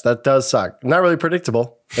crashed. That does suck. Not really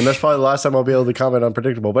predictable. And that's probably the last time I'll be able to comment on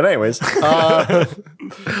predictable. But anyways,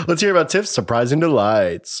 let's hear about Tiff's surprising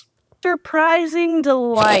delights. Surprising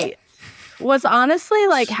delight was honestly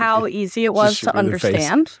like how easy it was to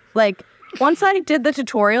understand. Like once I did the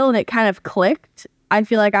tutorial and it kind of clicked, I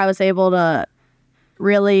feel like I was able to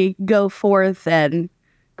really go forth and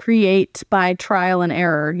create by trial and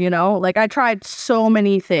error, you know? Like I tried so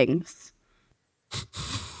many things.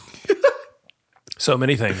 So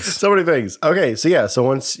many things. So many things. Okay, so yeah, so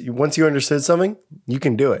once you understood something, you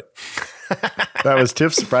can do it. That was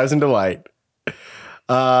Tiff's surprising delight.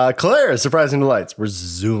 Claire's surprising delights. We're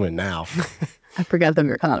zooming now. I forgot that we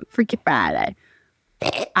were calling it Freaky Friday.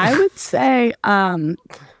 I would say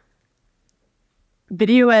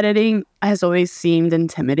video editing has always seemed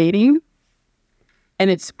intimidating, and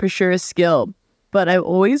it's for sure a skill, but I've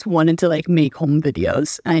always wanted to like make home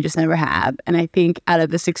videos, and I just never have. And I think out of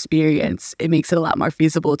this experience, it makes it a lot more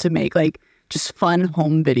feasible to make like just fun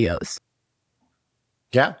home videos.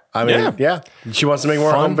 Yeah, I mean, yeah. She wants to make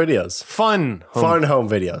more home videos. Fun home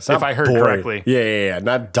videos. If I heard correctly. Yeah.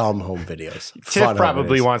 Not dumb home videos. Tiff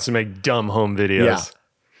probably wants to make dumb home videos.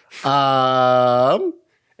 Yeah.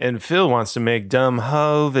 And Phil wants to make dumb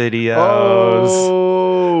hoe videos.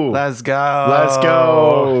 Oh, let's go. Let's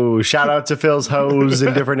go. Shout out to Phil's hoes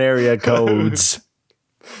in different area codes.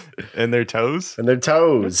 And their toes? And their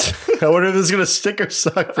toes. I wonder if this is going to stick or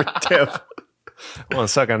suck for Tiff. I want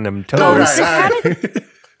to suck on them toes. All right.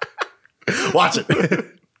 Watch it.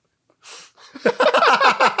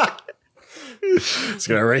 It's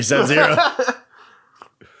going to erase that 0.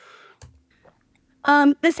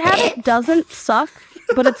 This habit doesn't suck,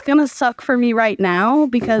 but it's gonna suck for me right now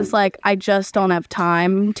because like I just don't have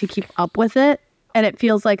time to keep up with it, and it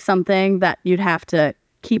feels like something that you'd have to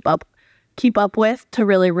keep up with to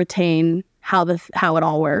really retain how it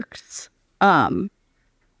all works.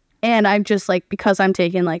 And I'm just like, because I'm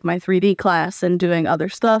taking like my 3D class and doing other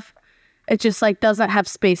stuff, it just like doesn't have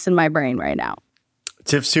space in my brain right now.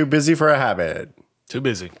 Tiff's too busy for a habit. Too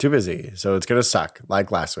busy. So it's going to suck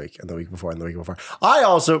like last week and the week before and the week before. I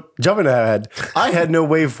also, jumping ahead, I had no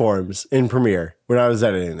waveforms in Premiere when I was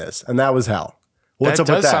editing this. And that was hell. What's up with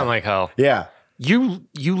that? That does sound like hell. Yeah. You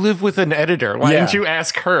live with an editor. Why didn't you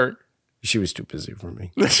ask her? She was too busy for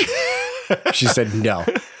me. She said no.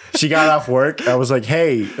 She got off work. I was like,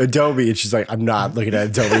 hey, Adobe. And she's like, I'm not looking at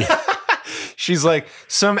Adobe. She's like,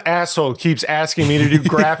 some asshole keeps asking me to do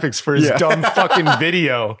graphics for his dumb fucking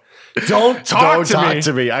video. Don't talk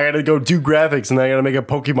to me. I got to go do graphics and then I got to make a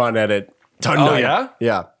Pokemon edit tonight. Oh, yeah?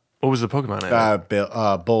 Yeah. What was the Pokemon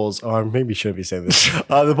edit? Bulls. Oh, maybe shouldn't be saying this.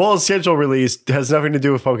 The Bulls schedule release has nothing to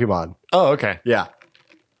do with Pokemon. Oh, okay. Yeah.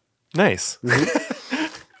 Nice.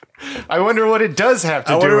 I wonder what it does have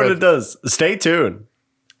to do with. I wonder what it does. Stay tuned.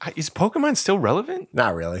 Is Pokemon still relevant?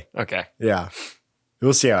 Not really. Okay. Yeah.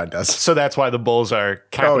 We'll see how it does. So that's why the Bulls are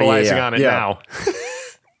capitalizing on it now.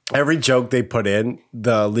 Every joke they put in,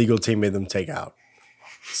 the legal team made them take out.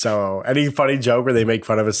 So any funny joke where they make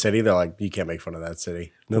fun of a city, they're like, you can't make fun of that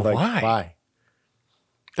city. And they're like, why?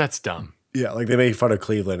 That's dumb. Yeah, like they make fun of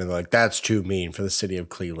Cleveland and they're like, that's too mean for the city of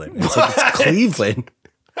Cleveland. It's like, it's Cleveland.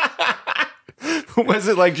 Was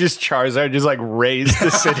it like just Charizard just like raised the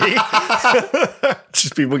city?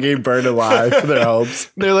 Just people getting burned alive in their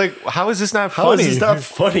homes. They're like, how is this not funny? How is this not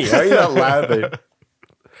funny? How are you not laughing?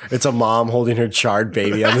 It's a mom holding her charred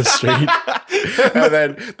baby on the street. And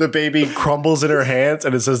then the baby crumbles in her hands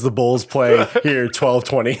and it says the Bulls play here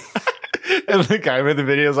 12:20. And the guy with the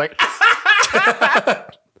video is like,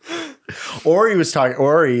 Ori was talking.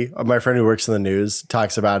 Ori, my friend who works in the news,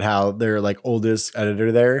 talks about how their like oldest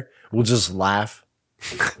editor there will just laugh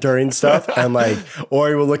during stuff, and like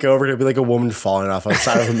Ori will look over and it'll be like a woman falling off on the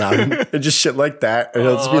side of a mountain and just shit like that, and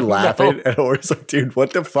he'll just be laughing. No. And Ori's like, dude,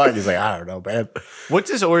 what the fuck? He's like, I don't know, man. What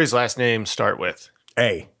does Ori's last name start with?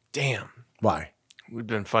 A. Damn. Why? It would have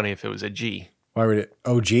been funny if it was a G. Why would it?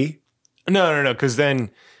 OG? No, because then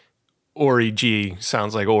Ori G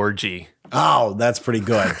sounds like orgy. Oh, that's pretty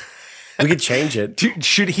good. We could change it. Dude,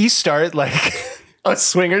 should he start like a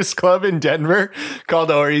swingers club in Denver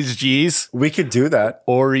called Ori's G's? We could do that.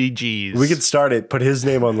 Ori G's. We could start it. Put his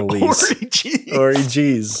name on the lease. Ori G's. Ori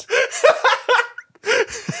G's.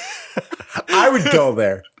 I would go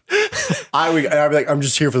there. I'd be like, I'm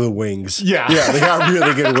just here for the wings. Yeah. Yeah, they got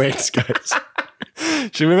really good wings, guys.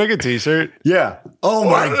 Should we make a t-shirt? Yeah. Oh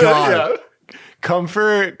my God. Yeah. Come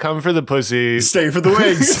for the pussy. Stay for the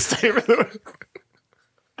wings. Stay for the wings.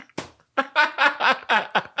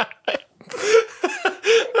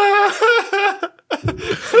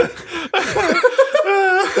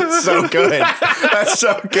 That's so good. That's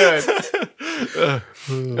so good.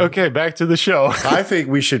 Okay, back to the show. I think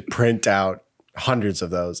we should print out hundreds of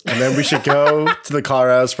those, and then we should go to the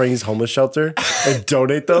Colorado Springs homeless shelter and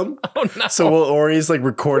donate them. Oh no! So while Ori's like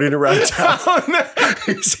recording around town,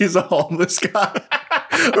 he sees a homeless guy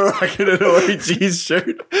rocking an Ori G's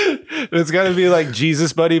shirt. It's got to be like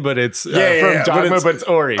Jesus Buddy, but it's from Dogma, but it's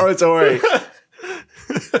Ori. Oh, it's Ori.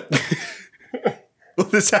 Will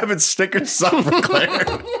this having stickers up for Claire?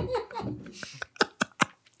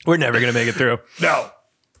 We're never gonna make it through. No.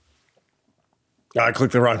 I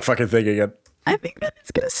clicked the wrong fucking thing again. I think that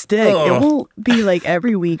it's gonna stick. It won't be like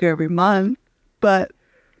every week or every month, but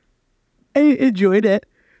I enjoyed it.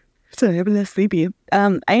 Sorry, I'm a little sleepy.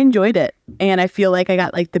 I enjoyed it, and I feel like I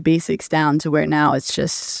got like the basics down to where now it's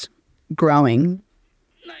just growing.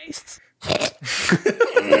 Nice.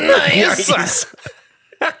 Nice.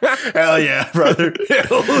 Hell yeah, brother.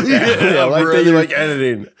 Hell yeah, like that you like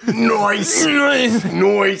editing. Nice.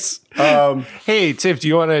 Nice. Hey, Tiff, do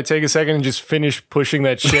you want to take a second and just finish pushing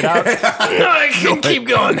that shit out? No, I can keep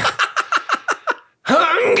going.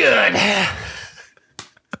 I'm good.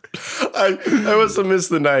 I must have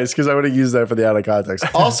missed the nice because I would have used that for the out of context.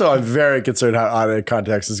 Also, I'm very concerned how out of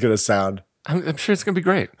context is going to sound. I'm sure it's going to be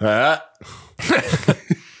great.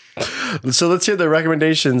 So let's hear the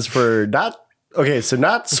recommendations for not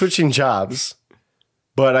switching jobs,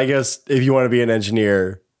 but I guess if you want to be an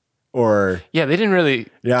engineer or... Yeah, they didn't really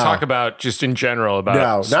talk about just in general about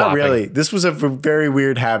No, swapping. not really. This was a very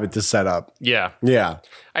weird habit to set up. Yeah. Yeah.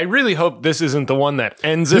 I really hope this isn't the one that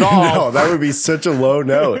ends it all. No, that would be such a low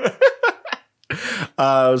note.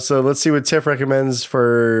 So let's see what Tiff recommends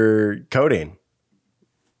for coding.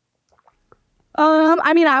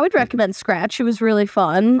 I mean, I would recommend Scratch. It was really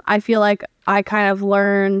fun. I feel like I kind of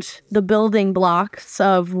learned the building blocks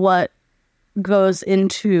of what goes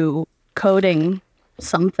into coding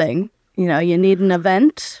something. You know, you need an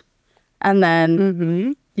event, and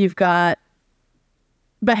then you've got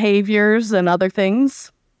behaviors and other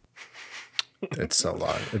things. It's so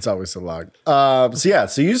long. It's always so long.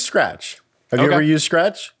 So use Scratch. Have you ever used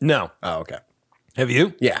Scratch? No. Oh, okay. Have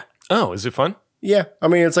you? Yeah. Oh, is it fun? Yeah. I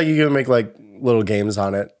mean, it's like you can make like little games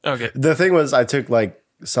on it. Okay. The thing was, I took like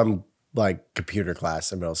some like computer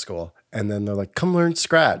class in middle school, and then they're like, come learn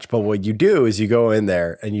Scratch. But what you do is you go in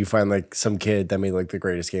there and you find like some kid that made like the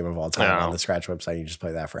greatest game of all time on the Scratch website. You just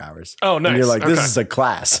play that for hours. Oh, nice. And you're like, this is a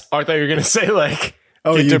class. Oh, I thought you were going to say like,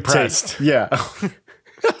 get depressed. Yeah.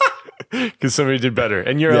 Because somebody did better.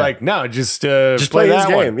 And you're like, no, just play this that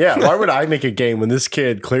game. one. Yeah. Why would I make a game when this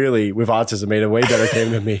kid clearly with autism made a way better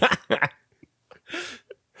game than me?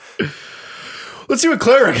 Let's see what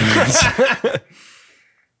Claire recommends.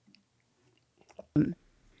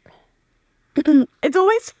 It's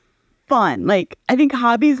always fun. Like, I think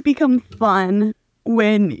hobbies become fun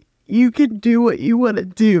when you can do what you want to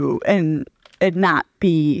do and not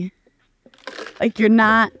be like you're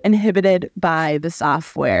not inhibited by the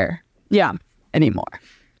software anymore.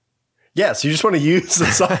 Yeah, so you just want to use the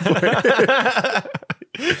software.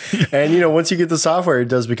 And, once you get the software, it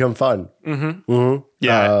does become fun. Mm-hmm. Mm-hmm.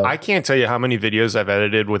 Yeah, I can't tell you how many videos I've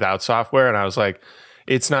edited without software, and I was like,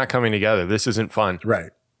 it's not coming together. This isn't fun.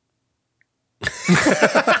 Right.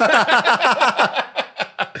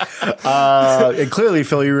 And clearly,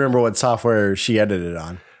 Phil, you remember what software she edited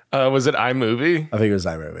on. Was it iMovie? I think it was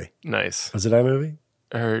iMovie. Nice. Was it iMovie?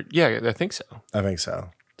 Yeah, I think so. I think so.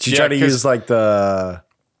 She tried to use like the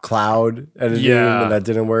cloud editing, and that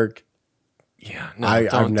didn't work. Yeah, no,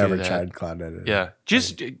 I've never tried cloud editing. Yeah,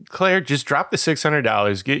 Claire, just drop the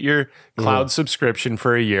 $600. Get your cloud subscription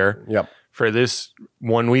for a year. Yep. For this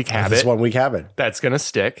 1 week habit. This 1 week habit. That's gonna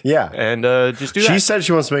stick. Yeah, and just do that. She said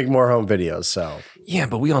she wants to make more home videos. So yeah,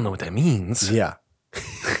 but we all know what that means. Yeah.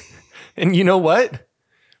 And you know what?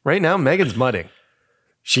 Right now, Megan's mudding.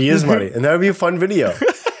 She is muddy, and that would be a fun video.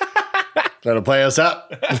 That'll play us out.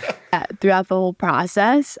 Throughout the whole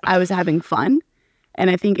process, I was having fun.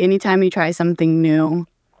 And I think anytime you try something new,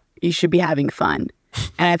 you should be having fun.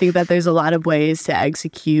 And I think that there's a lot of ways to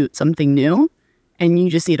execute something new. And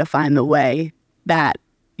you just need to find the way that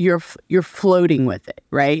you're floating with it,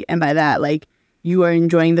 right? And by that, like, you are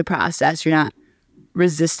enjoying the process. You're not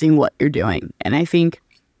resisting what you're doing. And I think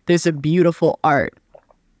there's a beautiful art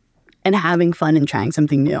in having fun and trying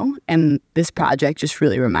something new. And this project just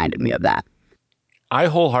really reminded me of that. I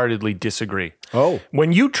wholeheartedly disagree. Oh.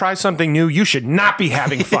 When you try something new, you should not be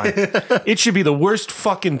having fun. It should be the worst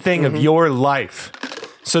fucking thing of your life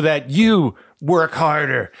so that you work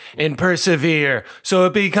harder and persevere so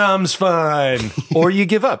it becomes fun. Or you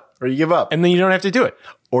give up. Or you give up. And then you don't have to do it.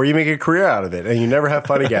 Or you make a career out of it and you never have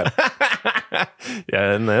fun again.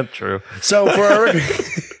 Yeah, isn't that true? So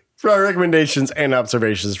for our recommendations and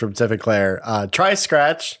observations from Tiff and Claire, try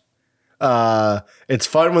Scratch. It's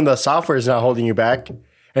fun when the software is not holding you back,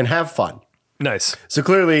 and have fun. Nice. So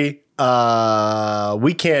clearly,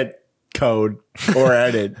 we can't code or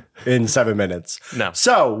edit in 7 minutes. No.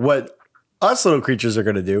 So what us little critters are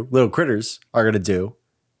going to do,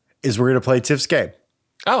 is we're going to play Tiff's game.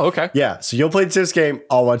 Oh, okay. Yeah. So you'll play Tiff's game.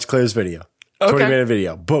 I'll watch Claire's video. Okay. 20-minute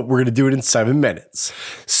video. But we're going to do it in 7 minutes.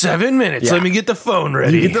 7 minutes. Yeah. Let me get the phone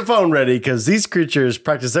ready. You get the phone ready because these creatures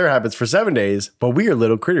practice their habits for 7 days, but we are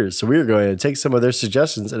little critters. So we are going to take some of their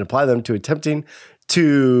suggestions and apply them to attempting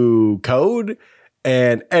to code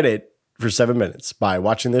and edit for 7 minutes by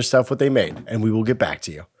watching their stuff, what they made. And we will get back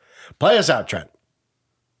to you. Play us out, Trent.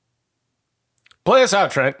 Play us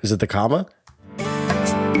out, Trent. Is it the comma?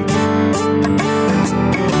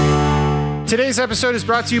 Today's episode is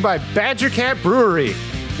brought to you by Badger Cat Brewery.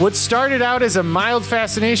 What started out as a mild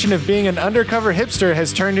fascination of being an undercover hipster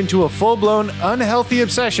has turned into a full-blown, unhealthy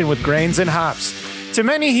obsession with grains and hops. To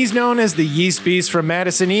many, he's known as the Yeast Beast from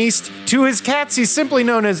Madison East. To his cats, he's simply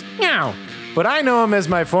known as Meow. But I know him as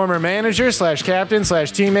my former manager / captain /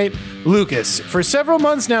 teammate, Lucas. For several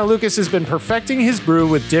months now, Lucas has been perfecting his brew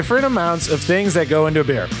with different amounts of things that go into a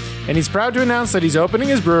beer. And he's proud to announce that he's opening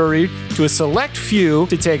his brewery to a select few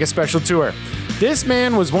to take a special tour. This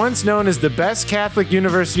man was once known as the best Catholic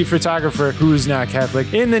university photographer, who's not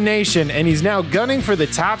Catholic, in the nation, and he's now gunning for the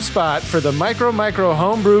top spot for the Micro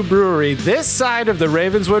Homebrew Brewery this side of the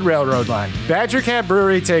Ravenswood Railroad line. Badger Cat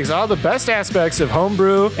Brewery takes all the best aspects of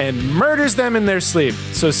homebrew and murders them in their sleep.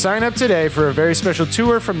 So sign up today for a very special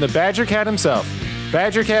tour from the Badger Cat himself.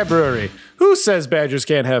 Badger Cat Brewery. Who says badgers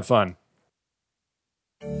can't have fun?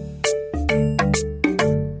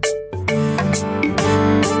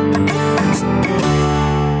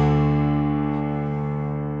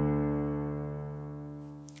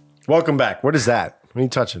 Welcome back. What is that? What are you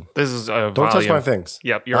touching? This is a Don't touch my things.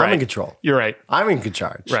 Yep, you're I'm right. in control. You're right. I'm in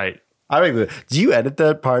charge. Right. Do you edit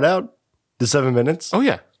that part out? The 7 minutes? Oh,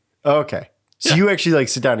 yeah. Oh, okay. So Yeah. you actually like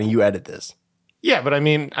sit down and you edit this. Yeah, but I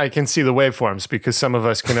mean, I can see the waveforms because some of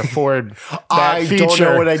us can afford that I feature. don't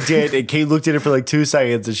know what I did. And Kate looked at it for like 2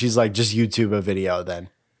 seconds and she's like, just YouTube a video then.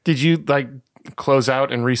 Did you like close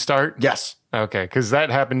out and restart? Yes. Okay, because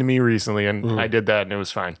that happened to me recently and I did that and it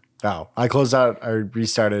was fine. Oh, I closed out, I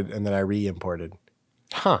restarted, and then I re-imported.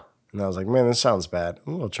 Huh. And I was like, man, this sounds bad.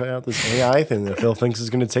 Ooh, I'll try out this AI thing that Phil thinks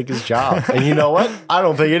is going to take his job. And you know what? I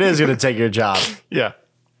don't think it is going to take your job. Yeah.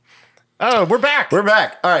 Oh, we're back. We're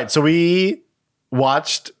back. All right. So we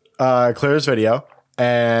watched Claire's video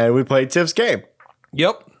and we played Tiff's game.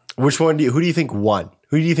 Yep. Who do you think won?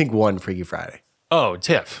 Who do you think won Freaky Friday? Oh,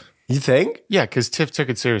 Tiff. You think? Yeah, because Tiff took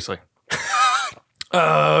it seriously.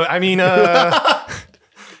 But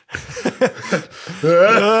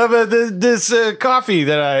this coffee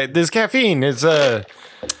this caffeine is I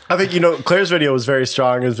think, Claire's video was very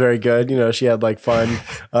strong. It was very good. She had like fun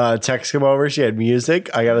texts come over. She had music.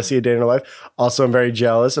 I got to see a day in her life. Also, I'm very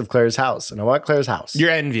jealous of Claire's house and I want Claire's house.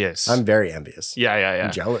 You're envious. I'm very envious. Yeah.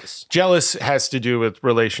 I'm jealous. Jealous has to do with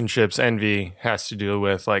relationships. Envy has to do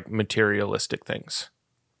with like materialistic things.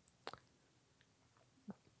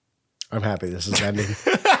 I'm happy this is ending.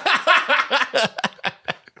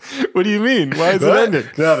 What do you mean? Why is it ending?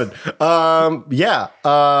 Nothing.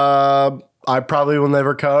 I probably will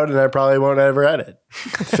never code and I probably won't ever edit.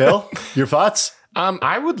 Phil, your thoughts?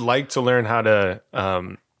 I would like to learn how to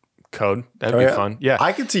code. That'd be fun. Yeah.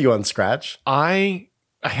 I could see you on Scratch. I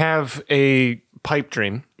have a pipe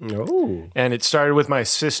dream. Oh. And it started with my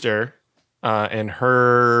sister and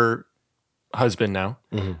her husband now.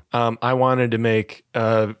 Mm-hmm. I wanted to make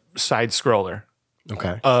a side scroller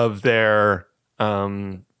of their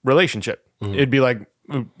relationship. Mm-hmm. It'd be like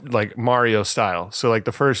Mario style. So like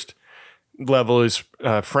the first level is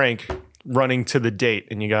Frank running to the date,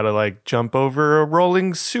 and you got to like jump over a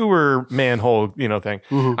rolling sewer manhole, thing.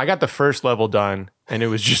 I got the first level done, and it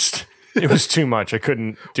was just it was too much. I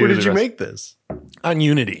couldn't do. Where did you make this? On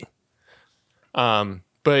Unity.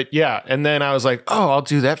 But yeah, and then I was like, oh, I'll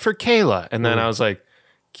do that for Kayla, and then I was like,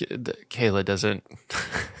 Kayla doesn't.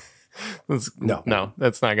 No,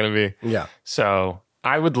 that's not going to be. Yeah. So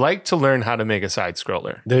I would like to learn how to make a side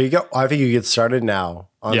scroller. There you go. I think you get started now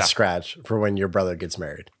on Scratch for when your brother gets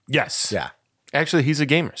married. Yes. Yeah. Actually, he's a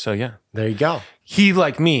gamer, so yeah. There you go. He,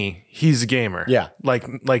 like me, he's a gamer. Yeah.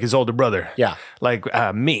 Like his older brother. Yeah. Like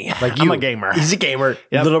me. Like I'm a gamer. He's a gamer.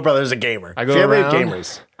 Yep. Little brother's a gamer. I go Family around. of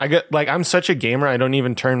gamers. I'm such a gamer, I don't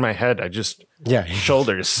even turn my head. I just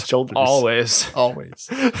shoulders. Shoulders. Always.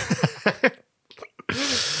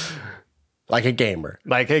 Like a gamer.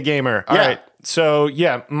 Like a gamer. All right. So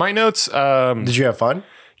yeah, my notes. Did you have fun?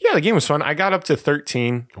 Yeah, the game was fun. I got up to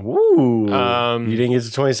 13. Ooh. You didn't get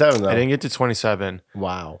to 27 though. I didn't get to 27.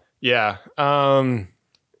 Wow. Yeah.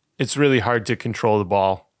 It's really hard to control the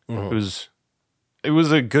ball. It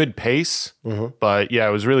was a good pace, but yeah,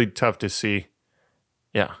 it was really tough to see.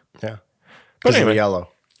 Yeah. Yeah. But Because anyway, of yellow.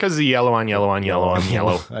 because the yellow on yellow on yellow on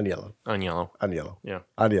yellow On yellow. on yellow. On yellow. Yeah.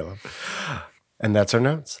 On yellow. And that's our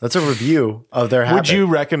notes. That's a review of their habit. Would you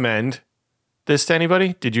recommend this to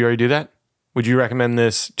anybody? Did you already do that? Would you recommend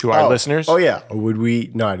this to our listeners? Oh, yeah. Would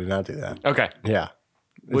we? No, I did not do that. Okay. Yeah.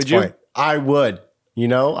 Would It's you? fine. I would.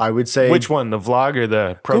 I would say. Which one, the vlog or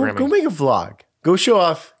the programming? Go make a vlog. Go show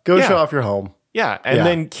off. Show off your home. Yeah, and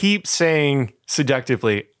then keep saying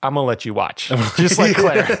seductively, "I'm gonna let you watch," just like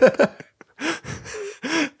Claire.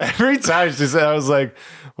 Every time she said, I was like,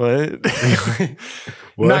 "What? I'm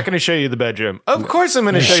not gonna show you the bedroom." Of course, I'm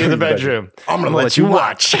gonna show you the bedroom. I'm gonna let you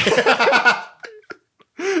watch.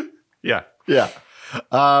 Yeah, yeah.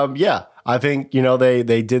 Yeah. I think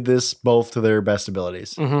they did this both to their best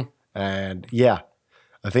abilities, and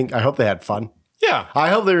I hope they had fun. yeah, I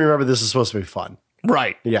hope they remember this is supposed to be fun.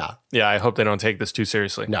 right. Yeah. Yeah, I hope they don't take this too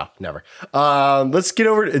seriously. No, never. Let's get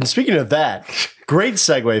over. And speaking of that, great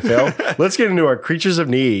segue, Phil. Let's get into our creatures of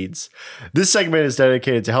needs. This segment is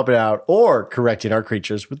dedicated to helping out or correcting our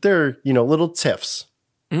creatures with their, little tiffs.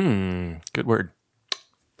 Good word.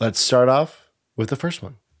 Let's start off with the first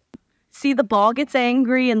one. See, the ball gets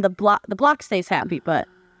angry and the block stays happy, but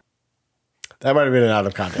That might have been out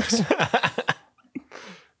of context.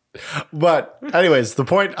 But anyways, the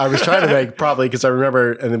point I was trying to make, probably because I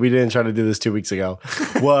remember, and we didn't try to do this 2 weeks ago,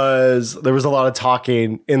 was there was a lot of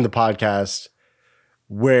talking in the podcast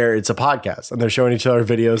where it's a podcast and they're showing each other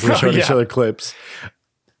videos and they're showing each other clips.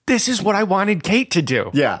 This is what I wanted Kate to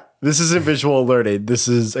do. Yeah. This isn't visual learning. This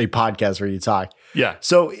is a podcast where you talk. Yeah.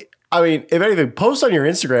 So, I mean, if anything, post on your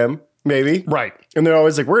Instagram, maybe. Right. And they're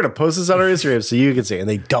always like, we're going to post this on our Instagram so you can see it. And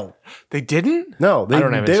they don't. They didn't? No, they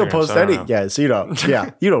don't have don't Instagram, post so I don't any. know. Yeah, so you don't.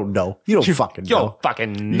 Yeah, you don't know. You don't fucking You know. don't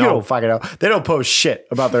fucking You know. don't fucking know. They don't post shit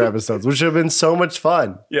about their episodes, which have been so much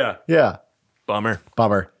fun. Yeah. Yeah. Bummer.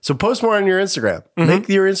 Bummer. So post more on your Instagram. Mm-hmm. Make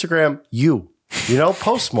your Instagram you.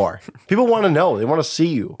 Post more. People want to know. They want to see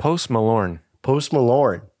you. Post Malorn. Post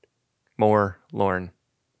Malorn. More Lorne.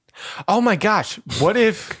 Oh my gosh. What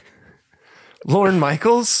if Lorne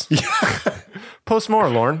Michaels? Post more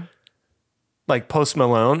Lorne. Like Post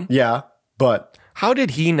Malone. Yeah, but How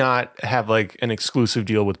did he not have like an exclusive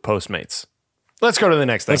deal with Postmates? Let's go to the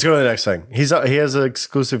next thing. let's go to the next thing. He has an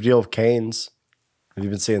exclusive deal of Cane's. Have you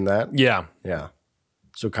been seeing that? Yeah. Yeah.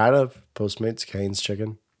 So kind of Postmates, Cane's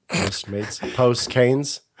chicken. Postmates, Post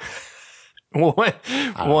Cane's.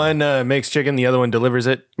 One makes chicken, the other one delivers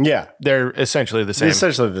it. Yeah. They're essentially the same.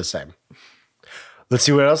 Essentially the same. Let's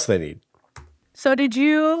see what else they need. so did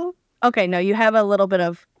you? Okay, no, you have a little bit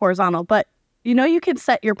of horizontal, but you can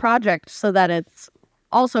set your project so that it's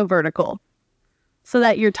also vertical, so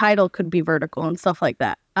that your title could be vertical and stuff like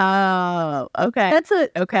that. Oh, okay. That's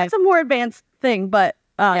a more advanced thing, but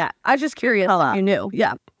yeah, I was just curious. You knew,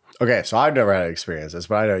 yeah. Okay, so I've never had to experience this,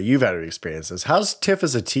 but I know you've had to experience this. How's Tiff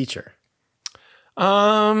as a teacher?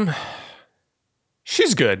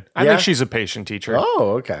 She's good. I Yeah? think she's a patient teacher.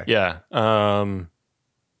 Oh, okay. Yeah.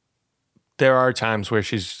 There are times where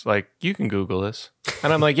she's like, "You can Google this,"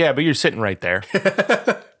 and I'm like, "Yeah, but you're sitting right there."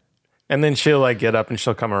 And then she'll like get up and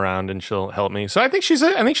she'll come around and she'll help me. So I think she's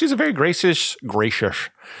a very gracious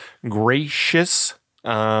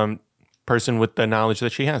person with the knowledge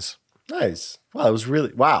that she has. Nice. Wow, that was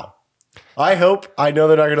really, wow. I know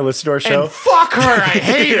they're not going to listen to our show. And fuck her, I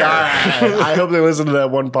hate her. I hope they listen to that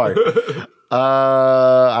one part.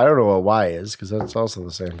 I don't know what why is, because that's also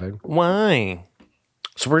the same thing. Why?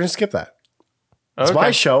 So we're going to skip that. It's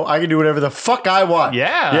my show. I can do whatever the fuck I want.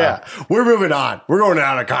 Yeah. Yeah. We're moving on. We're going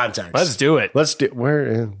out of context. Let's do it. This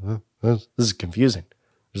is confusing.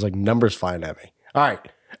 There's like numbers flying at me. All right.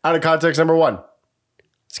 Out of context number 1.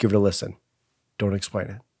 Let's give it a listen. Don't explain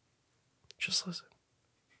it. Just listen.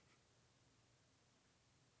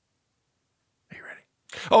 Are you ready?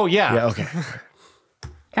 Oh, yeah. Yeah, okay.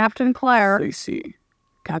 Captain Claire. Stacy.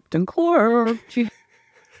 Captain Claire.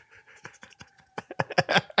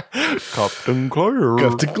 Captain Claire.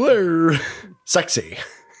 Captain Claire. Sexy.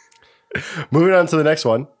 Moving on to the next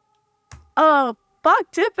one. Oh,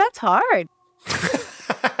 fuck, Tip, that's hard.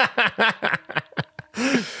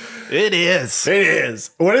 It is. It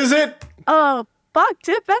is. What is it? Oh, fuck,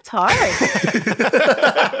 Tip, that's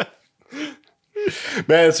hard.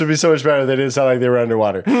 Man, this would be so much better if they didn't sound like they were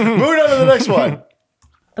underwater. Moving on to the next one.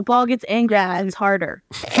 The ball gets angry and it's harder.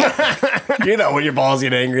 You know when your balls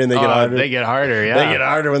get angry and they get harder. They get harder, yeah. They get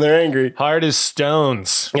harder when they're angry. hard as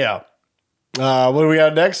stones. Yeah. What do we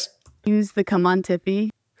got next? Use the come on Tippy.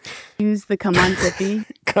 Use the come on Tippy.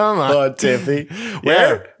 Come on. Oh, Tiffy.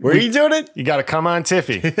 Where? Where are you doing it? You got to come on,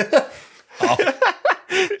 Tiffy.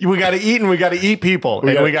 We got to eat and we got to eat people.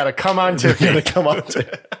 We got to come on, Tiffy. You're gonna come on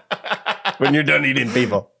when you're done eating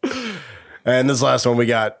people. And this last one we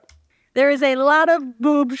got. There is a lot of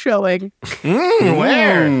boob showing.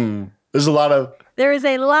 Where? There's a lot of. There is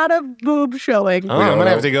a lot of boob showing. Oh, I'm going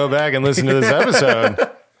to have to go back and listen to this episode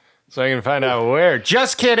so I can find out where.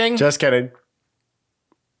 Just kidding. Just kidding.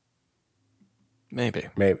 Maybe.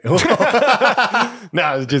 Maybe. No,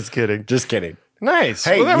 I was just kidding. Just kidding. Nice.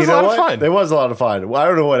 Hey, Well, that was you a know lot what? of fun. It was a lot of fun. Well, I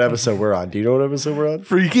don't know what episode we're on. Do you know what episode we're on?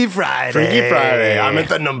 Freaky Friday. Freaky Friday. I'm at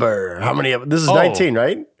the number. How many? This is 19,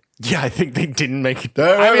 right? Yeah, I think they didn't make it.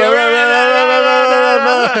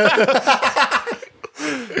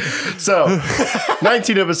 So,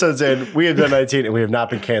 19 episodes in, we have done 19, and we have not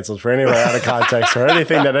been canceled for anyone out of context or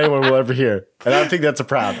anything that anyone will ever hear. And I think that's a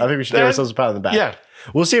proud. I think we should give ourselves a pat on the back. Yeah.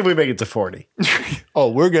 We'll see if we make it to 40. Oh,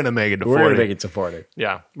 we're going to make it to 40. We're going to make it to 40.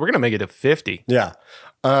 Yeah, we're going to make it to 50. Yeah.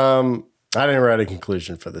 I didn't write a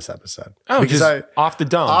conclusion for this episode. Oh, because off the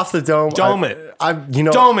dome. Off the dome. Dome it.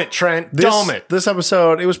 Dome it, Trent. Dome it. This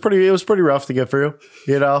episode, it was pretty rough to get through,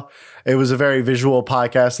 you know? It was a very visual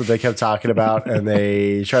podcast that they kept talking about and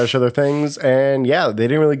they try to show their things. And yeah, they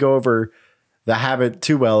didn't really go over the habit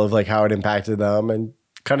too well of like how it impacted them and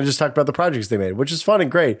kind of just talked about the projects they made, which is fun and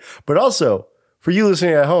great. But also for you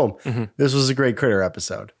listening at home, this was a great Critter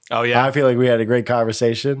episode. Oh, yeah. I feel like we had a great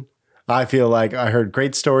conversation. I feel like I heard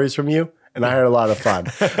great stories from you and I had a lot of fun.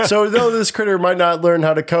 So though this Critter might not learn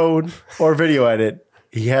how to code or video edit,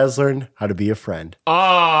 he has learned how to be a friend.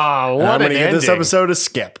 Oh, what I'm an going to give this ending. episode a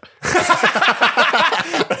skip.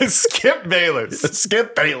 Skip Bayless.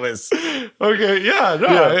 Skip Bayless. Okay, yeah, no,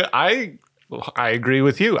 Yeah. I agree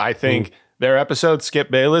with you. I think their episode,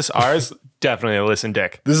 Skip Bayless, ours, definitely a listen,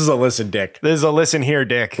 Dick. This is a listen, Dick. This is a listen here,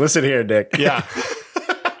 Dick. Listen here, Dick. Yeah.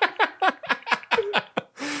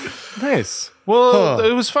 Nice. Well,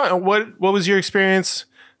 it was fun. What was your experience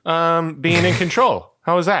being in control?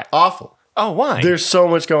 How was that? Awful. Oh, why? There's so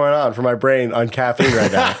much going on for my brain on caffeine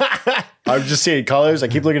right now. I'm just seeing colors. I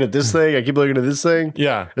keep looking at this thing. I keep looking at this thing.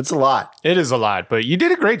 Yeah. It's a lot. It is a lot, but you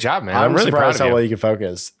did a great job, man. I'm really proud surprised of how you. well you can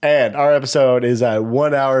focus. And our episode is at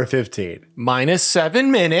 1 hour 15. Minus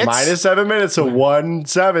 7 minutes. Minus 7 minutes, so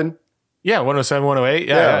 1-7. Yeah, 107, 108.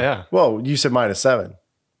 Yeah. Well, you said -7.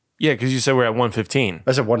 Yeah, because you said we're at 115.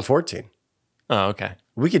 I said 114. Oh, okay.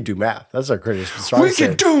 We could do math. That's our greatest strong We suit.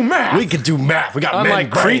 can do math. We could do math. We got Unlike men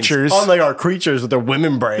brains. creatures. Unlike our creatures with their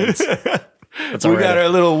women brains. That's We all got right. our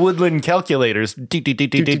little woodland calculators.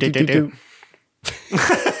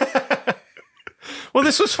 Well,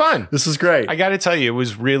 this was fun. This is great. I got to tell you, it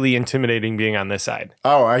was really intimidating being on this side.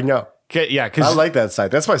 Oh, I know. Yeah, I because like that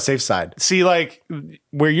side. That's my safe side. see, like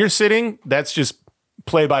where you're sitting, that's just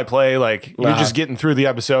play by play. Like you're just getting through the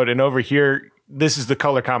episode, and over here, this is the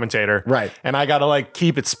color commentator, Right. And I got to like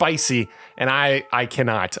keep it spicy, and I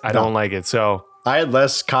cannot. I don't like it. So I had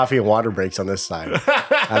less coffee and water breaks on this side.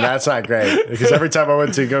 And that's not great. Because every time I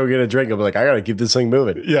went to go get a drink, I'm like, I got to keep this thing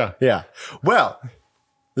moving. yeah, Yeah. Well,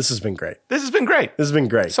 this has been great. this has been great. This has been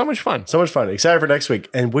great. So much fun. So much fun. Excited for next week.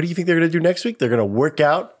 And what do you think they're going to do next week? They're going to work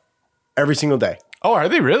out every single day. Oh, are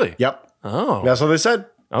they really? Yep. Oh, That's what they said.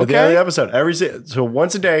 At the end of Okay. the episode. So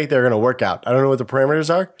once a day, they're going to work out. I don't know what the parameters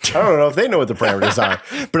are. I don't know if they know what the parameters are,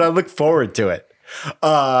 but I look forward to it.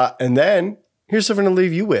 And then here's something to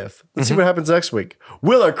leave you with. Let's see what happens next week.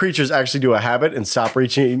 Will our creatures actually do a habit and stop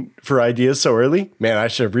reaching for ideas so early? Man, I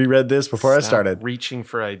should have reread this before I started. reaching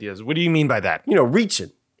for ideas. What do you mean by that? You know,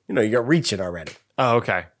 reaching. You know, you're reaching already. Oh,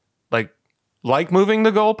 okay. Like Like moving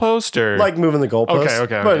the goalpost or Like moving the goalpost.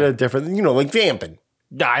 Okay. But a different, like vamping.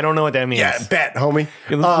 I don't know what that means. Yeah, bet, homie.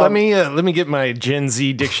 Let me get my Gen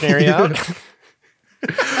Z dictionary out.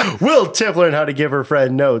 Will Tiff learn how to give her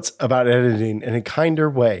friend notes about editing in a kinder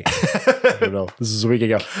way? I don't know. This is a week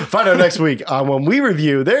ago. Find out next week on when we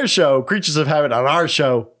review their show, Creatures of Habit, on our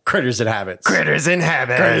show, Critters and Habits. Critters and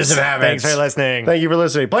Habits. Critters and Habits. Thanks for listening. Thank you for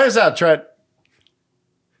listening. Play us out, Trent.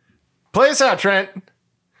 Play us out, Trent.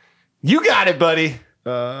 You got it, buddy.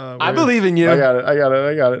 I believe in you. I got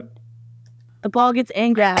it. The ball gets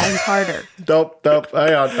angry and harder. Dope.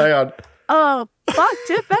 Hang on. Oh, fuck,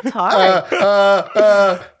 Tip, that's hard.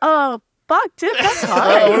 Oh, fuck, Tip, that's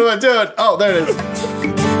hard. What am I doing? Oh, there it is.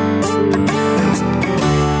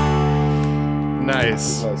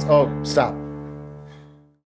 Nice. Oh, stop.